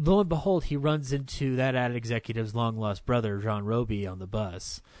lo and behold, he runs into that ad executive's long-lost brother, Jean Roby, on the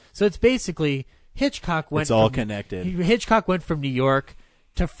bus. So it's basically Hitchcock went It's all connected. Hitchcock went from New York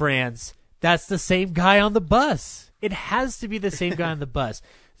to France. That's the same guy on the bus. It has to be the same guy on the bus.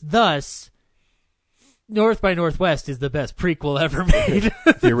 Thus, North by Northwest is the best prequel ever made.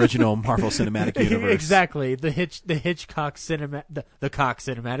 The original Marvel Cinematic Universe. Exactly. The Hitchcock the Cock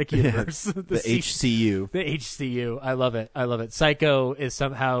Cinematic Universe. The HCU. The HCU. I love it. I love it. Psycho is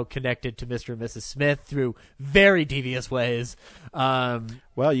somehow connected to Mr. and Mrs. Smith through very devious ways.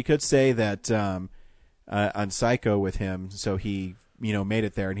 Well, you could say that on Psycho with him, so he made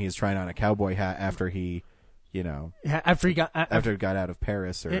it there, and he was trying on a cowboy hat after he after he got out of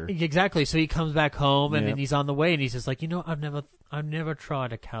Paris, or exactly. So he comes back home, and then he's on the way, and he's just like, I've never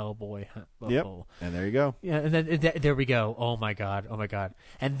tried a cowboy hat before. Yep. And there you go. Yeah, and then there we go. Oh my god.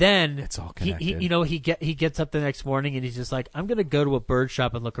 And then it's all connected. He gets up the next morning, and he's just like, I'm gonna go to a bird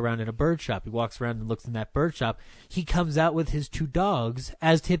shop and look around in a bird shop. He walks around and looks in that bird shop. He comes out with his 2 dogs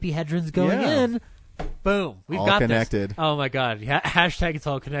as Tippi Hedren's going in. Boom. We've all got connected. This. Oh, my God. Hashtag it's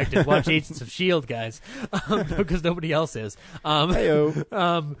all connected. Watch Agents of S.H.I.E.L.D., guys, because nobody else is.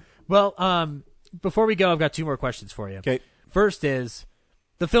 Hey-o. Before we go, I've got 2 more questions for you. Okay. First is,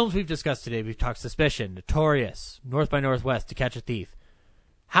 the films we've discussed today, we've talked Suspicion, Notorious, North by Northwest, To Catch a Thief.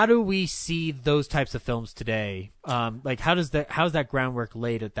 How do we see those types of films today? How's that groundwork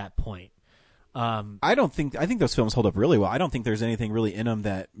laid at that point? I think those films hold up really well. I don't think there's anything really in them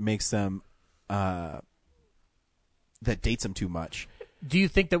that makes them that dates them too much. Do you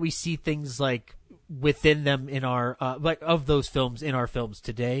think that we see things like within them in our of those films in our films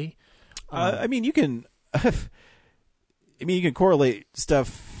today? I mean, you can correlate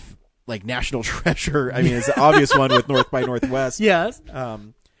stuff like National Treasure. I mean, it's the obvious one with North by Northwest. Yes.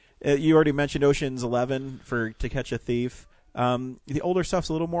 You already mentioned Ocean's 11 for To Catch a Thief. The older stuff's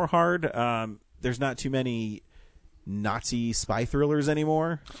a little more hard. There's not too many Nazi spy thrillers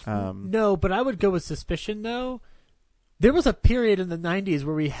anymore. No, but I would go with Suspicion, though. There was a period in the 90s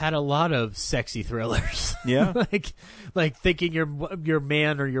where we had a lot of sexy thrillers. Yeah. like thinking your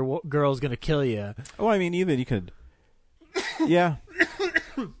man or your girl's going to kill you. Oh, I mean, even you could. Yeah.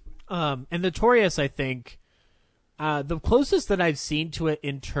 And Notorious, I think, the closest that I've seen to it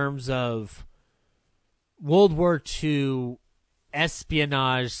in terms of World War II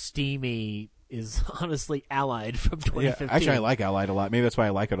espionage, steamy, is honestly Allied from 2015. Yeah, actually, I like Allied a lot. Maybe that's why I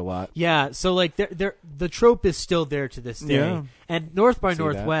like it a lot. Yeah, so like the trope is still there to this day. Yeah. And North by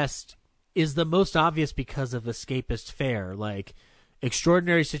Northwest is the most obvious because of escapist fare. Like,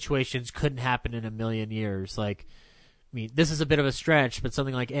 extraordinary situations couldn't happen in a million years. Like, I mean, this is a bit of a stretch, but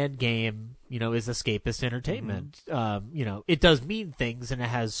something like Endgame, is escapist entertainment. It does mean things and it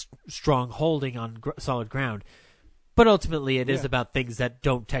has strong holding on solid ground. But ultimately, it is about things that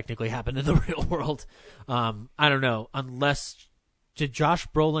don't technically happen in the real world. I don't know. Did Josh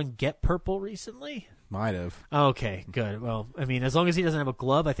Brolin get purple recently? Might have. Okay, good. Well, I mean, as long as he doesn't have a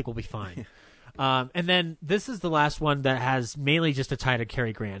glove, I think we'll be fine. And then this is the last one that has mainly just a tie to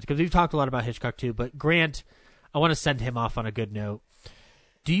Cary Grant, because we've talked a lot about Hitchcock too, but Grant, I want to send him off on a good note.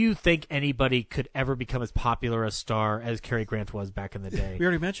 Do you think anybody could ever become as popular a star as Cary Grant was back in the day? We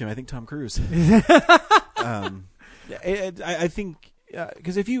already mentioned him. I think Tom Cruise. I think,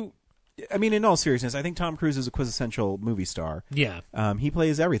 because in all seriousness, I think Tom Cruise is a quintessential movie star. Yeah. He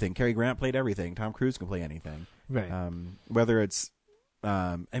plays everything. Cary Grant played everything. Tom Cruise can play anything. Right. Whether it's,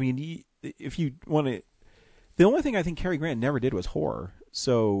 if you want to, the only thing I think Cary Grant never did was horror.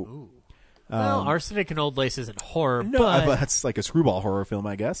 So, well, Arsenic and Old Lace isn't horror. No, but that's like a screwball horror film,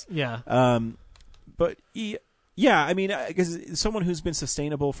 I guess. Yeah. But because someone who's been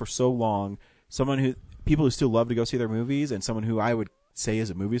sustainable for so long, people who still love to go see their movies, and someone who I would say is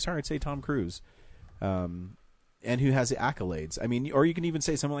a movie star, I'd say Tom Cruise, and who has the accolades. I mean, or you can even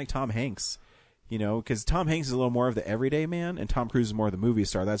say someone like Tom Hanks, because Tom Hanks is a little more of the everyday man, and Tom Cruise is more of the movie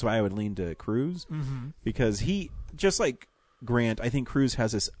star. That's why I would lean to Cruise, because he, just like Grant, I think Cruise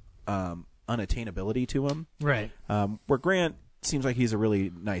has this unattainability to him, right? Where Grant seems like he's a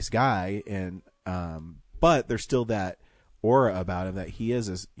really nice guy, and but there's still that aura about him that he is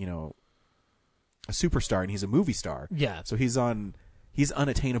a superstar, and he's a movie star. Yeah. So he's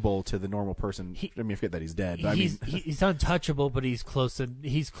unattainable to the normal person. I forget that he's dead. But he's untouchable, but he's close to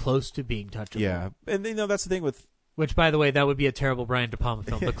being touchable. Yeah, and that's the thing with. Which, by the way, that would be a terrible Brian De Palma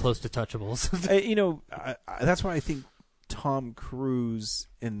film, but close to touchables. That's why I think Tom Cruise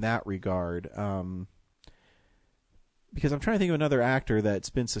in that regard, because I'm trying to think of another actor that's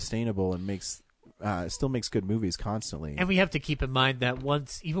been sustainable and still makes good movies constantly. And we have to keep in mind that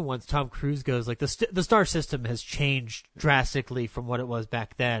once Tom Cruise goes, like the star system has changed drastically from what it was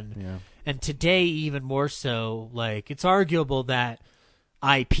back then. Yeah. And today, even more so, like it's arguable that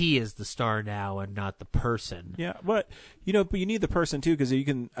IP is the star now and not the person. Yeah, but you need the person too, because you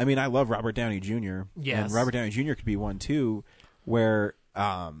can. I mean, I love Robert Downey Jr. Yes, and Robert Downey Jr. could be one too, where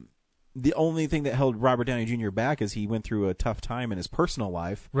the only thing that held Robert Downey Jr. back is he went through a tough time in his personal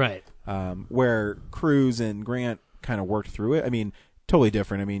life, right? Where Cruise and Grant kind of worked through it. I mean, totally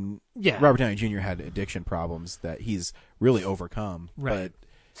different. I mean, yeah, Robert Downey Jr. had addiction problems that he's really overcome, right?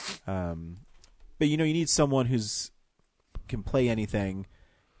 But you need someone who's can play anything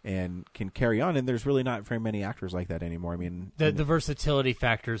and can carry on, and there's really not very many actors like that anymore. I mean, the versatility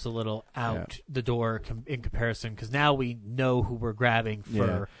factor is a little out the door in comparison, because now we know who we're grabbing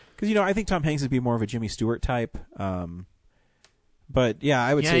for. Because I think Tom Hanks would be more of a Jimmy Stewart type. But yeah,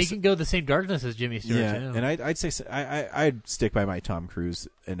 I would say you can go the same darkness as Jimmy Stewart. Yeah, too. And I'd say I'd stick by my Tom Cruise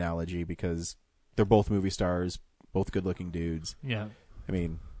analogy, because they're both movie stars, both good-looking dudes. Yeah, I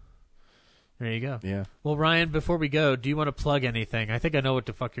mean. There you go. Yeah. Well, Ryan, before we go, do you want to plug anything? I think I know what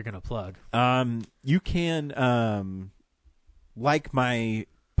the fuck you're going to plug. You can like my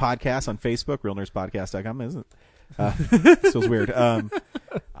podcast on Facebook, realnerdspodcast.com, isn't it? Feels weird. I'm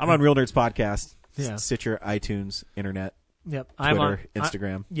on Real Nerds Podcast, Stitcher, iTunes, Internet, Twitter,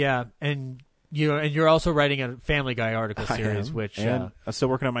 Instagram. And you're also writing a Family Guy article series, which I'm still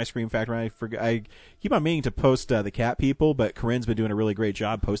working on my Scream Factor. I keep on meaning to post the Cat People, but Corinne's been doing a really great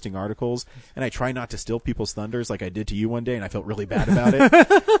job posting articles, and I try not to steal people's thunders like I did to you one day, and I felt really bad about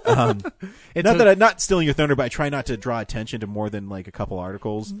it. Not stealing your thunder, but I try not to draw attention to more than like a couple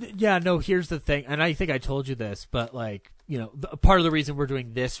articles. Yeah, no. Here's the thing, and I think I told you this, but like part of the reason we're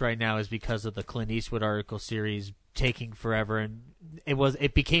doing this right now is because of the Clint Eastwood article series taking forever, and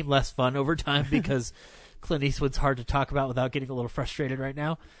it became less fun over time because Clint Eastwood's hard to talk about without getting a little frustrated right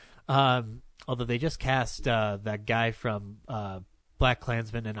now. Although they just cast that guy from Black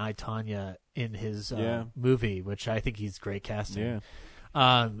Klansman and I, Tonya in his movie, which I think he's great casting.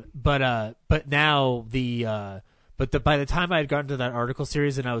 Yeah. But now by the time I had gotten to that article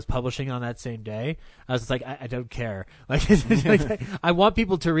series and I was publishing on that same day, I was just like, I don't care. Like, I want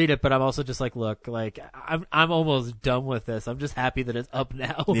people to read it, but I'm also just like, look, like I'm almost done with this. I'm just happy that it's up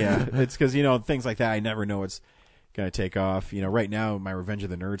now. Yeah, it's because things like that, I never know what's gonna take off. Right now my Revenge of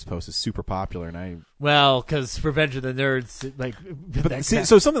the Nerds post is super popular, and because Revenge of the Nerds, like,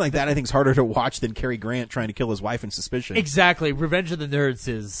 so something like that I think is harder to watch than Cary Grant trying to kill his wife in Suspicion. Exactly, Revenge of the Nerds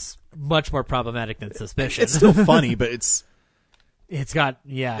is much more problematic than Suspicion. It's still funny, but it's got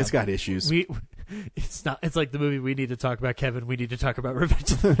issues. It's not. It's like the movie we need to talk about, Kevin. We need to talk about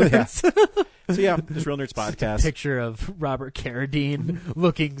Revenge of the Nerds. So yeah, just Real Nerds podcast. Picture of Robert Carradine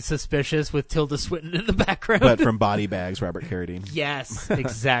looking suspicious with Tilda Swinton in the background. But from Body Bags, Robert Carradine. Yes,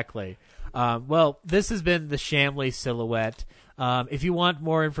 exactly. Well, this has been the Shamley Silhouette. If you want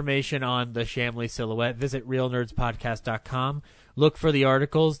more information on the Shamley Silhouette, visit realnerdspodcast.com. Look for the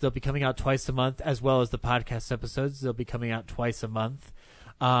articles. They'll be coming out twice a month, as well as the podcast episodes. They'll be coming out twice a month.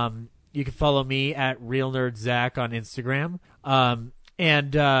 You can follow me at RealNerdZach on Instagram.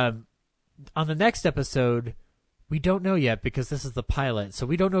 And on the next episode, we don't know yet because this is the pilot, so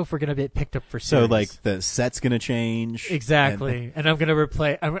we don't know if we're going to get picked up for series. So, like, the set's going to change. Exactly. And I'm going to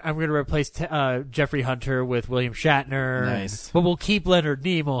replace. I'm going to replace Jeffrey Hunter with William Shatner. Nice. But we'll keep Leonard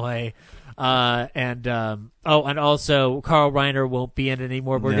Nimoy. And also Carl Reiner won't be in it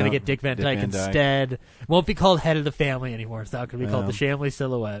anymore. We're going to get Dick Van Dyke instead. It won't be called Head of the Family anymore. It's not going to be called the Shamley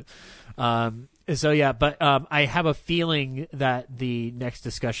Silhouette. So yeah, but I have a feeling that the next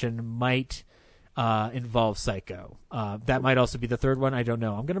discussion might involve Psycho. That might also be the third one. I don't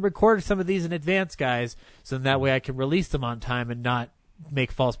know. I'm going to record some of these in advance, guys, so that way I can release them on time and not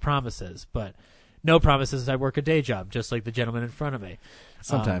make false promises. But no promises. I work a day job, just like the gentleman in front of me.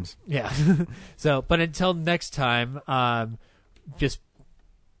 Sometimes. Yeah. So, but until next time, just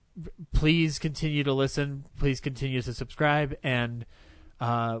please continue to listen. Please continue to subscribe. And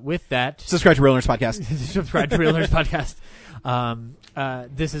with that, subscribe to Real Nerds Podcast. Subscribe to Real Nerds Podcast.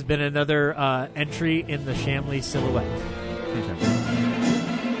 This has been another entry in the Shamley Silhouette. Anytime.